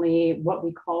not only what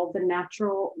we call the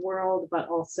natural world, but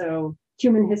also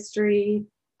human history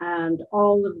and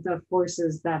all of the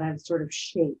forces that have sort of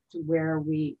shaped where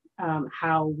we,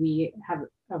 how we have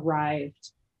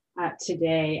arrived at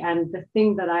today. And the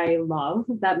thing that I love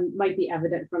that might be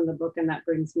evident from the book and that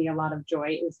brings me a lot of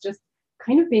joy is just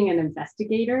kind of being an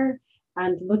investigator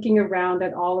and looking around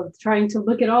at trying to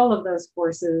look at all of those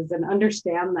forces and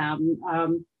understand them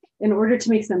in order to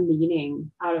make some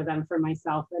meaning out of them for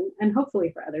myself and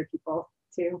hopefully for other people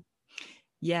too.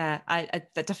 Yeah, I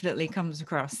that definitely comes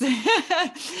across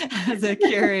as a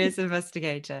curious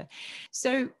investigator.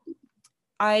 So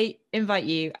I invite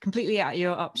you, completely at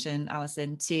your option,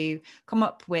 Alison, to come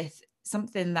up with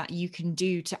something that you can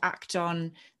do to act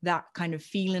on that kind of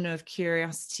feeling of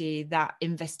curiosity, that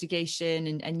investigation,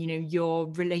 and you know, your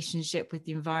relationship with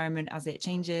the environment as it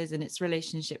changes and its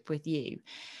relationship with you.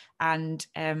 And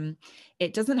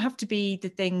it doesn't have to be the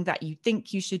thing that you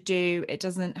think you should do. It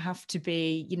doesn't have to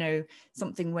be, you know,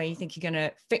 something where you think you're going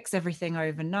to fix everything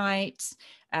overnight,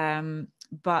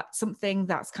 but something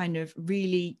that's kind of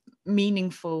really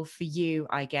meaningful for you,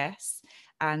 I guess.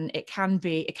 And it can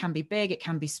be big, it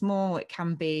can be small, it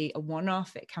can be a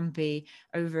one-off, it can be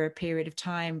over a period of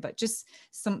time, but just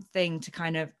something to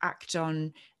kind of act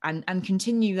on and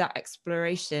continue that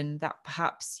exploration that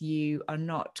perhaps you are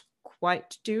not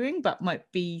quite doing, but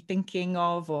might be thinking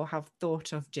of or have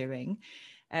thought of doing.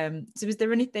 So is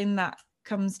there anything that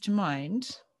comes to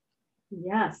mind?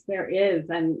 Yes, there is.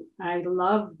 And I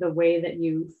love the way that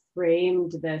you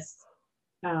framed this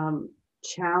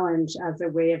challenge as a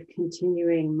way of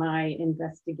continuing my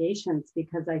investigations,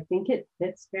 because I think it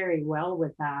fits very well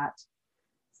with that.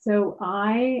 So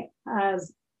I,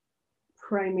 as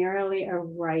primarily a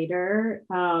writer,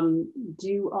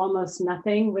 do almost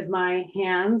nothing with my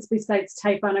hands besides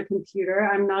type on a computer.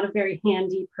 I'm not a very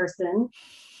handy person.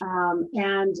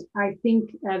 And I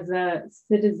think as a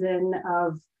citizen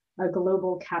of a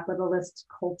global capitalist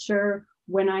culture,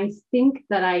 when I think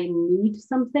that I need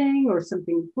something or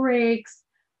something breaks,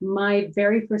 my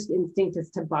very first instinct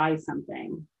is to buy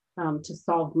something to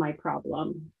solve my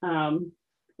problem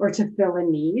or to fill a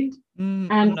need.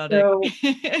 I'm And nodding.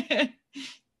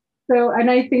 so,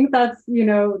 and I think that's,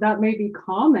 that may be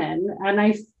common. And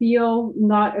I feel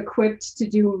not equipped to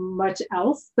do much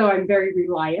else. So I'm very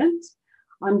reliant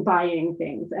on buying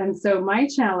things. And so my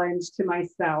challenge to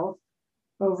myself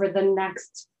over the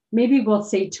next, maybe we'll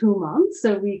say 2 months,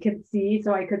 so I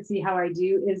could see how I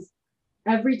do, is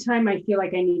every time I feel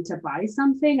like I need to buy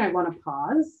something, I want to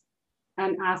pause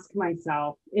and ask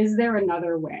myself, is there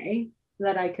another way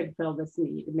that I could fill this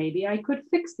need? Maybe I could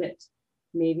fix it.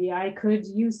 Maybe I could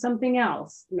use something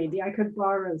else. Maybe I could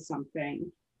borrow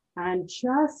something. And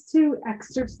just to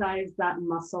exercise that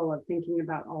muscle of thinking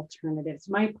about alternatives.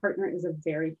 My partner is a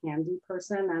very handy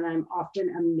person, and I'm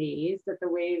often amazed at the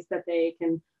ways that they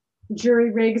can jury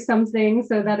rig something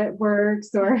so that it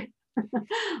works, or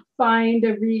find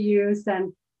a reuse.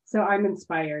 And so I'm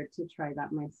inspired to try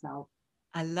that myself.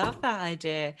 I love that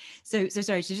idea. So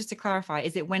sorry, so just to clarify,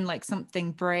 is it when like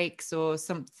something breaks or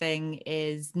something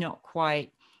is not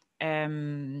quite,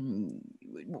 when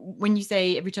you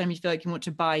say every time you feel like you want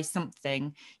to buy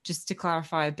something, just to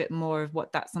clarify a bit more of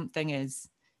what that something is?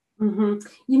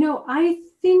 I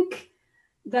think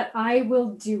that I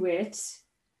will do it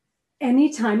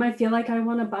anytime I feel like I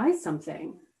want to buy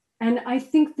something. And I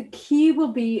think the key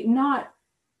will be not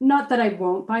that I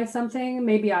won't buy something,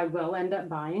 maybe I will end up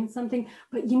buying something,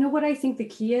 but you know what I think the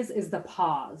key is the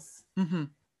pause. Mm-hmm.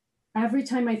 Every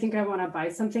time I think I want to buy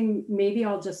something, maybe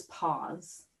I'll just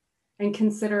pause and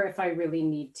consider if I really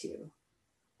need to.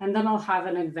 And then I'll have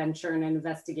an adventure and an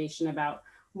investigation about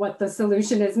what the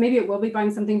solution is. Maybe it will be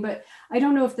buying something, but I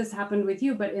don't know if this happened with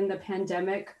you, but in the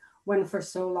pandemic, when for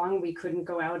so long we couldn't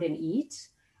go out and eat,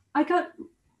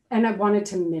 and I wanted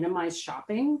to minimize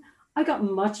shopping, I got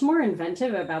much more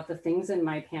inventive about the things in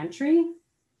my pantry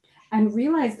and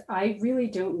realized I really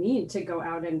don't need to go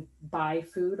out and buy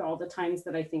food all the times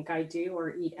that I think I do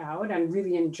or eat out, and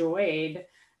really enjoyed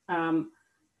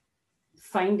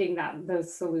finding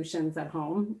those solutions at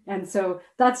home. And so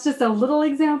that's just a little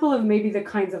example of maybe the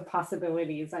kinds of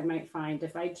possibilities I might find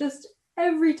if I just,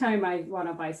 every time I want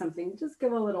to buy something, just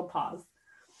give a little pause.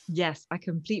 Yes, I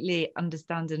completely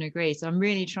understand and agree. So I'm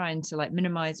really trying to like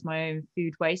minimize my own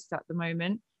food waste at the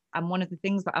moment. And one of the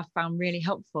things that I've found really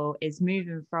helpful is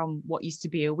moving from what used to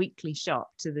be a weekly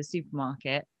shop to the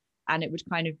supermarket. And it would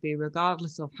kind of be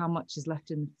regardless of how much is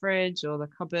left in the fridge or the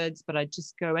cupboards, but I'd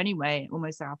just go anyway,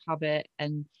 almost out of habit.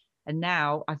 And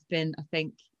now I've been, I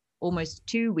think, almost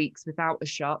 2 weeks without a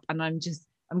shop, and I'm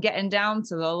getting down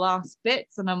to the last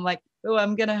bits, and I'm like, oh,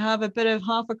 I'm gonna have a bit of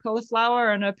half a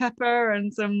cauliflower and a pepper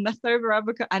and some leftover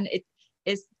avocado, and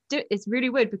it's really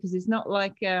weird because it's not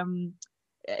like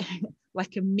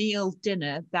like a meal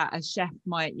dinner that a chef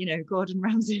might, Gordon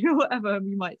Ramsay or whatever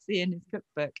you might see in his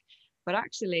cookbook, but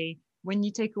actually when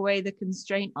you take away the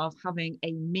constraint of having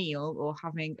a meal or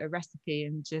having a recipe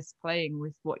and just playing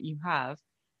with what you have,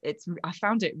 I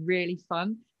found it really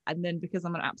fun. And then because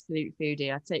I'm an absolute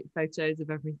foodie, I take photos of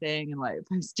everything and like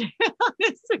post it on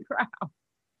Instagram.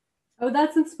 Oh,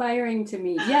 that's inspiring to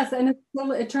me. Yes, and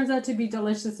it turns out to be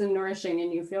delicious and nourishing,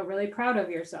 and you feel really proud of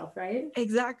yourself, right?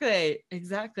 Exactly.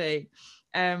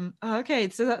 Okay,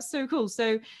 so that's so cool.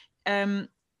 So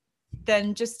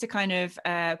then just to kind of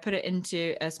put it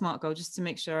into a SMART goal, just to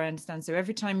make sure I understand. So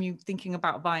every time you're thinking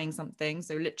about buying something,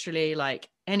 so literally like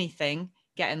anything,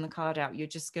 getting the card out, you're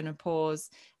just going to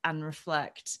pause and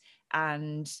reflect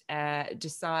and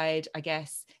decide, I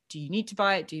guess, do you need to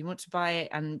buy it? Do you want to buy it?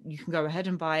 And you can go ahead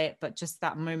and buy it, but just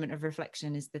that moment of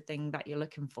reflection is the thing that you're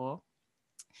looking for.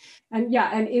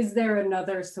 And is there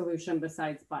another solution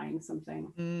besides buying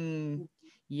something?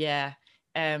 Yeah.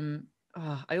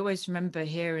 I always remember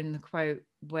hearing the quote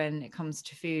when it comes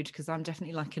to food, because I'm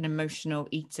definitely like an emotional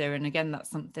eater. And again, that's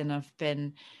something I've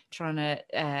been trying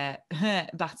to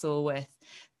battle with.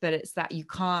 But it's that you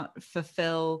can't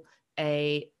fulfill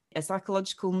a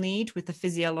psychological need with a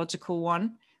physiological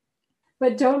one.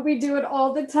 But don't we do it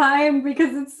all the time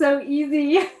because it's so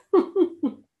easy?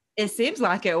 It seems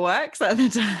like it works at the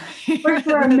time. Or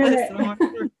for a minute.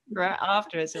 Right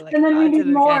afterwards, you're like, and then we need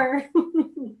more.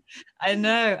 I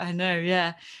know,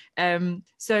 yeah.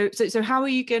 So how are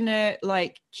you gonna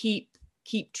like keep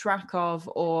track of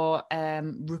or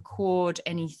record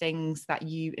any things that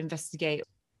you investigate?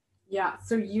 Yeah,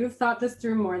 so you've thought this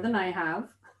through more than I have.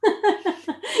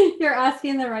 You're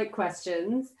asking the right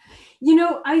questions.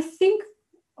 I think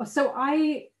so.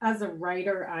 As a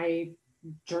writer, I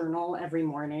journal every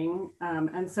morning.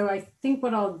 And so I think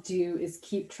what I'll do is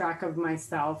keep track of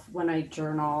myself when I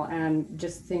journal and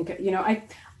just think, I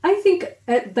think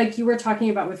like you were talking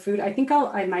about with food, I think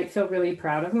I might feel really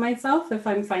proud of myself if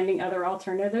I'm finding other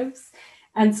alternatives.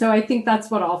 And so I think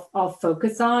that's what I'll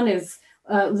focus on is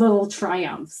little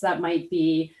triumphs that might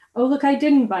be, oh, look, I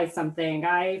didn't buy something.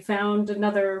 I found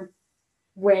another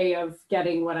way of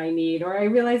getting what I need, or I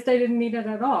realized I didn't need it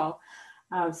at all.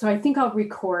 So I think I'll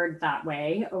record that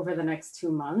way over the next 2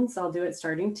 months. I'll do it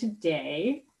starting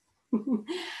today.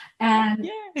 And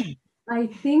Yeah. I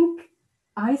think,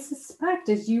 I suspect,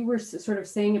 as you were sort of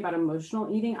saying about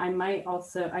emotional eating,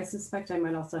 I suspect I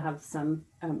might also have some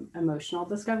emotional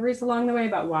discoveries along the way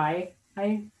about why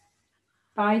I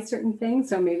buy certain things.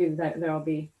 So maybe that there'll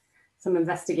be some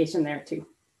investigation there too.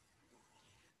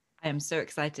 I am so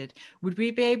excited. Would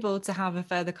we be able to have a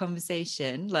further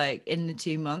conversation like in the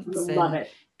 2 months? Love And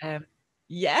it.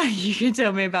 yeah, you can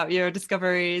tell me about your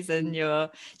discoveries and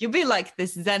you'll be like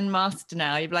this Zen master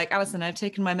now. You'll be like, Alison, I've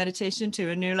taken my meditation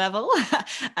to a new level.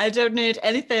 I don't need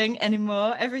anything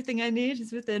anymore. Everything I need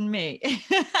is within me.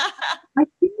 I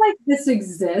feel like this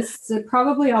exists. It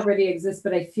probably already exists,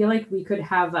 but I feel like we could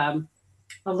have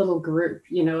a little group,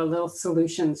 a little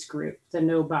solutions group, the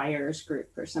no buyers group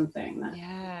or something that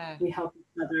Yeah. we help each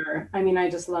other. I mean, I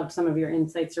just love some of your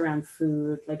insights around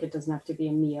food. Like it doesn't have to be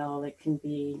a meal. It can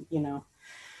be, you don't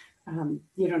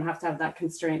have to have that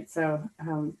constraint. So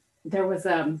there was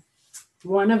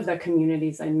one of the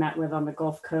communities I met with on the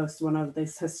Gulf Coast, one of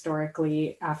these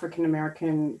historically African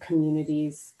American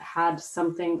communities had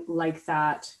something like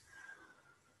that.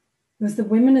 It was the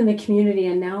women in the community,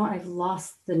 and now I've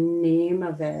lost the name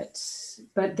of it,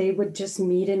 but they would just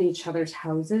meet in each other's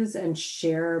houses and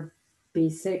share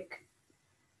basic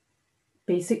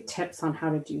tips on how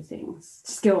to do things,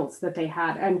 skills that they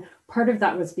had. And part of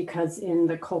that was because in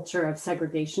the culture of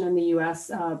segregation in the US,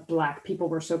 Black people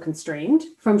were so constrained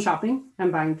from shopping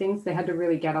and buying things. They had to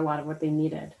really get a lot of what they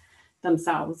needed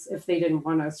themselves if they didn't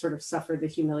want to sort of suffer the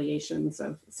humiliations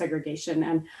of segregation.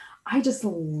 And I just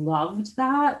loved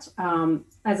that.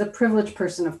 As a privileged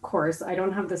person, of course, I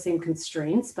don't have the same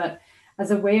constraints, but as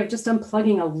a way of just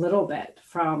unplugging a little bit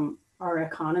from our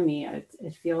economy,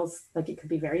 it feels like it could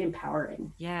be very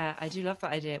empowering. Yeah, I do love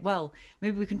that idea. Well,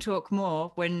 maybe we can talk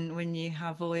more when you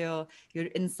have all your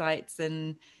insights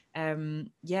and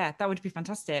yeah, that would be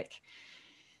fantastic.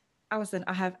 Alison,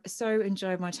 I have so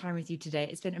enjoyed my time with you today.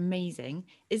 It's been amazing.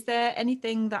 Is there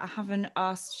anything that I haven't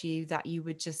asked you that you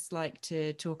would just like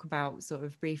to talk about sort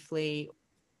of briefly?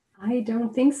 I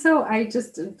don't think so. I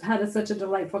just had such a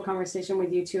delightful conversation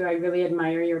with you too. I really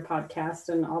admire your podcast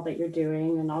and all that you're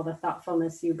doing and all the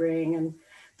thoughtfulness you bring and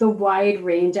the wide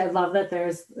range. I love that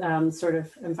there's sort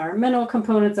of environmental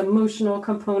components, emotional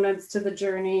components to the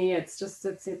journey. It's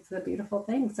a beautiful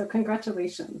thing. So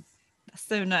congratulations. That's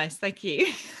so nice. Thank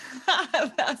you.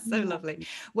 That's so lovely.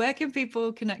 Where can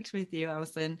people connect with you,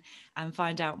 Alison, and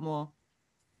find out more?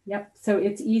 Yep. So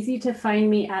it's easy to find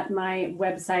me at my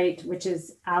website, which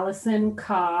is Allison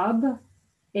Cobb,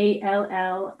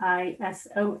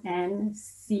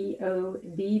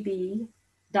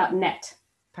 ALLISONCOBB.net.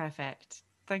 Perfect.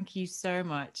 Thank you so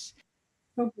much.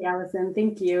 Okay, Allison.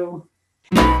 Thank you.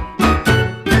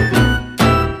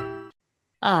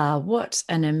 Ah, what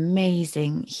an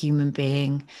amazing human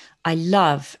being. I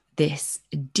love this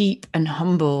deep and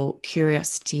humble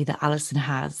curiosity that Alison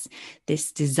has,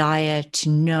 this desire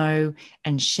to know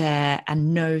and share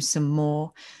and know some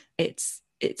more. It's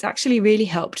actually really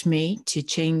helped me to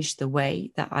change the way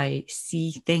that I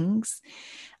see things.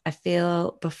 I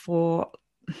feel before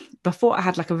I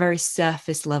had like a very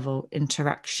surface level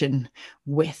interaction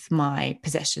with my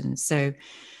possessions. So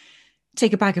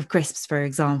take a bag of crisps, for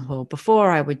example.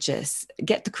 Before I would just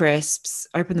get the crisps,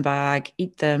 open the bag,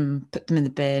 eat them, put them in the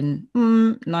bin.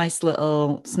 Nice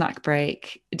little snack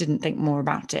break. Didn't think more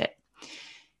about it.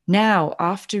 Now,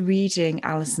 after reading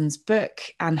Alison's book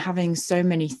and having so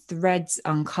many threads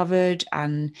uncovered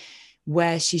and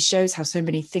where she shows how so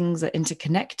many things are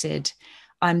interconnected,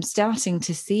 I'm starting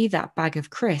to see that bag of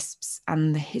crisps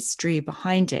and the history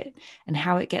behind it and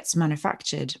how it gets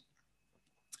manufactured.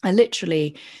 I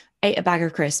literally ate a bag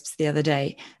of crisps the other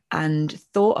day and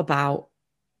thought about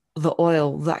the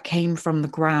oil that came from the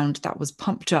ground that was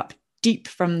pumped up deep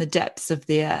from the depths of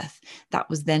the earth, that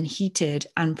was then heated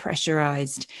and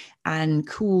pressurized and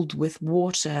cooled with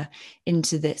water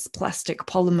into this plastic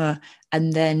polymer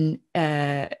and then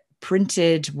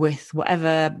printed with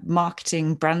whatever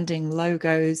marketing, branding,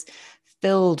 logos,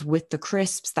 filled with the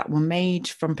crisps that were made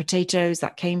from potatoes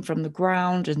that came from the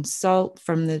ground and salt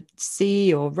from the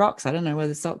sea or rocks. I don't know where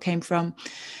the salt came from.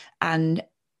 And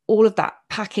all of that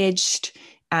packaged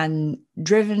and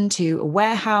driven to a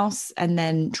warehouse and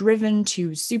then driven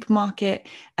to a supermarket.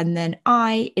 And then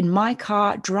I, in my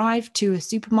car, drive to a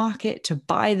supermarket to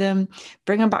buy them,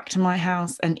 bring them back to my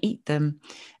house and eat them.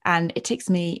 And it takes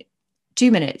me 2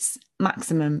 minutes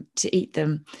maximum to eat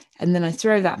them. And then I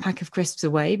throw that pack of crisps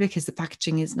away because the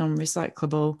packaging is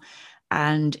non-recyclable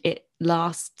and it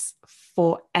lasts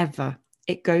forever.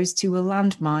 It goes to a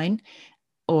landfill,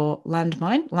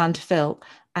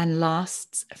 and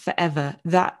lasts forever.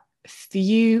 That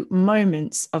few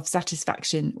moments of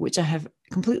satisfaction, which I have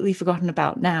completely forgotten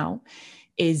about now,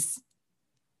 is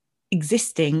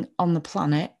existing on the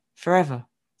planet forever.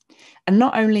 And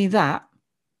not only that,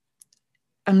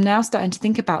 I'm now starting to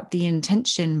think about the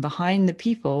intention behind the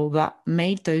people that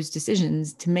made those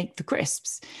decisions to make the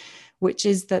crisps, which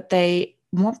is that they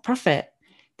want profit.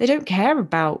 They don't care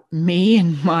about me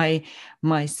and my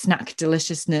snack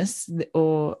deliciousness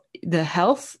or the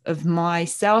health of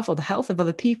myself or the health of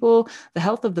other people, the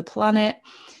health of the planet.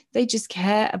 They just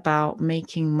care about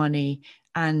making money.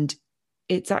 And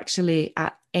it's actually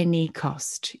at any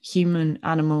cost, human,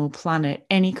 animal, planet,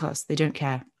 any cost, they don't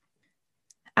care.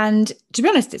 And to be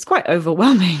honest, it's quite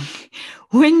overwhelming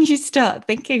when you start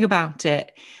thinking about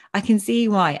it. I can see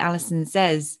why Alison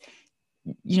says,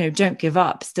 don't give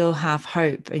up, still have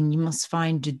hope, and you must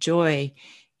find a joy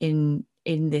in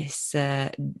this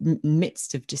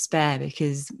midst of despair.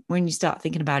 Because when you start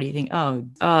thinking about it, you think,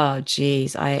 oh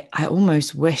geez, I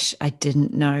almost wish I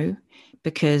didn't know,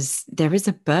 because there is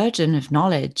a burden of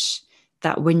knowledge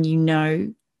that when you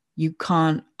know, you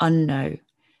can't unknow.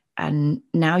 And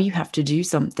now you have to do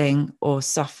something or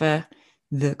suffer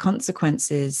the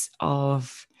consequences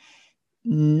of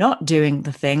not doing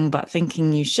the thing, but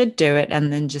thinking you should do it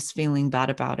and then just feeling bad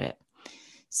about it.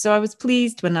 So I was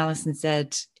pleased when Alison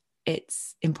said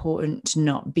it's important to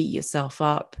not beat yourself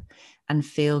up and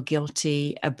feel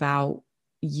guilty about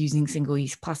using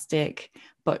single-use plastic,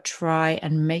 but try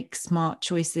and make smart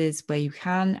choices where you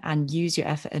can and use your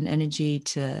effort and energy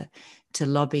to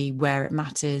lobby where it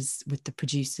matters with the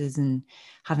producers and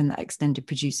having that extended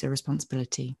producer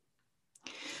responsibility.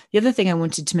 The other thing I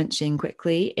wanted to mention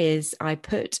quickly is I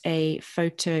put a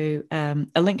photo,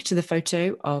 a link to the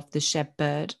photo of the shed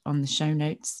bird on the show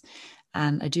notes.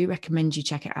 And I do recommend you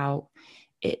check it out.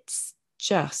 It's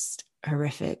just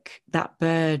horrific. That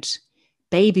bird,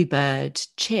 baby bird,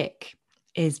 chick,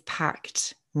 is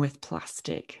packed with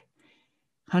plastic,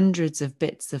 hundreds of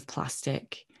bits of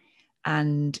plastic.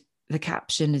 And the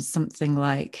caption is something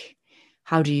like,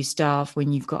 "How do you starve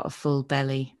when you've got a full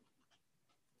belly?"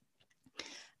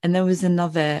 And there was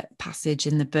another passage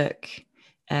in the book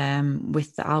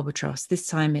with the albatross. This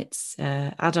time it's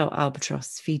adult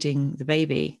albatross feeding the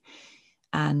baby.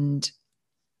 And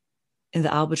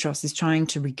the albatross is trying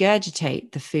to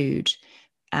regurgitate the food.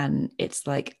 And it's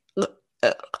like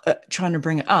trying to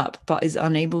bring it up, but is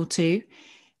unable to.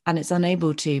 And it's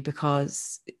unable to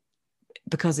because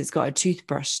it's got a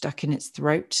toothbrush stuck in its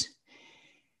throat.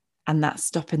 And that's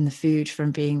stopping the food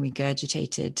from being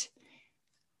regurgitated.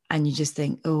 And you just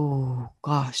think, oh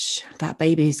gosh, that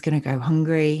baby is going to go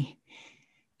hungry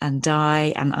and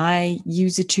die. And I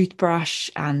use a toothbrush.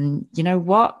 And you know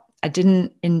what? I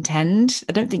don't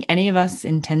think any of us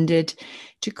intended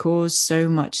to cause so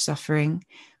much suffering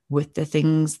with the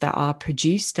things that are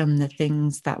produced and the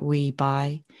things that we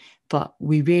buy. But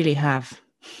we really have.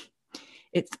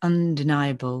 It's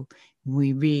undeniable.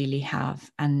 We really have.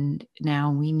 And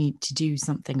now we need to do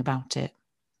something about it.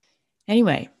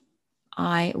 Anyway,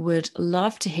 I would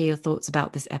love to hear your thoughts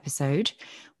about this episode.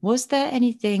 Was there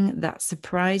anything that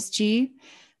surprised you?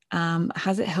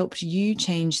 Has it helped you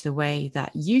change the way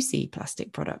that you see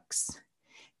plastic products?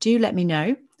 Do let me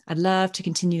know. I'd love to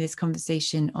continue this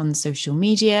conversation on social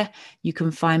media. You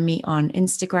can find me on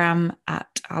Instagram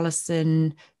at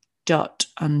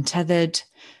alison.untethered,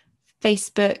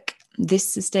 Facebook,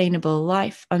 This Sustainable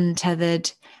Life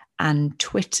Untethered, and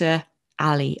Twitter,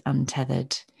 Ali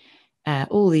Untethered.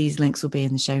 All these links will be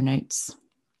in the show notes.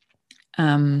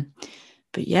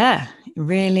 But yeah,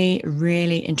 really,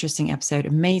 really interesting episode.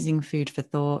 Amazing food for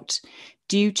thought.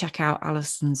 Do check out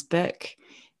Alison's book.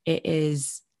 It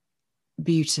is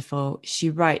beautiful. She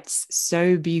writes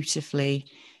so beautifully,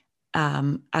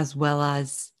 as well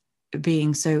as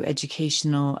being so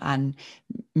educational and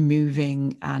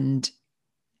moving and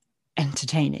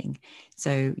entertaining.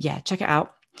 So yeah, check it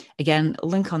out. Again,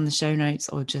 link on the show notes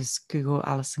or just Google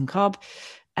Alison Cobb.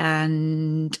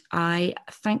 And I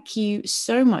thank you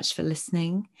so much for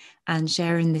listening and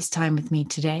sharing this time with me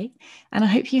today. And I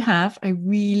hope you have a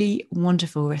really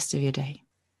wonderful rest of your day.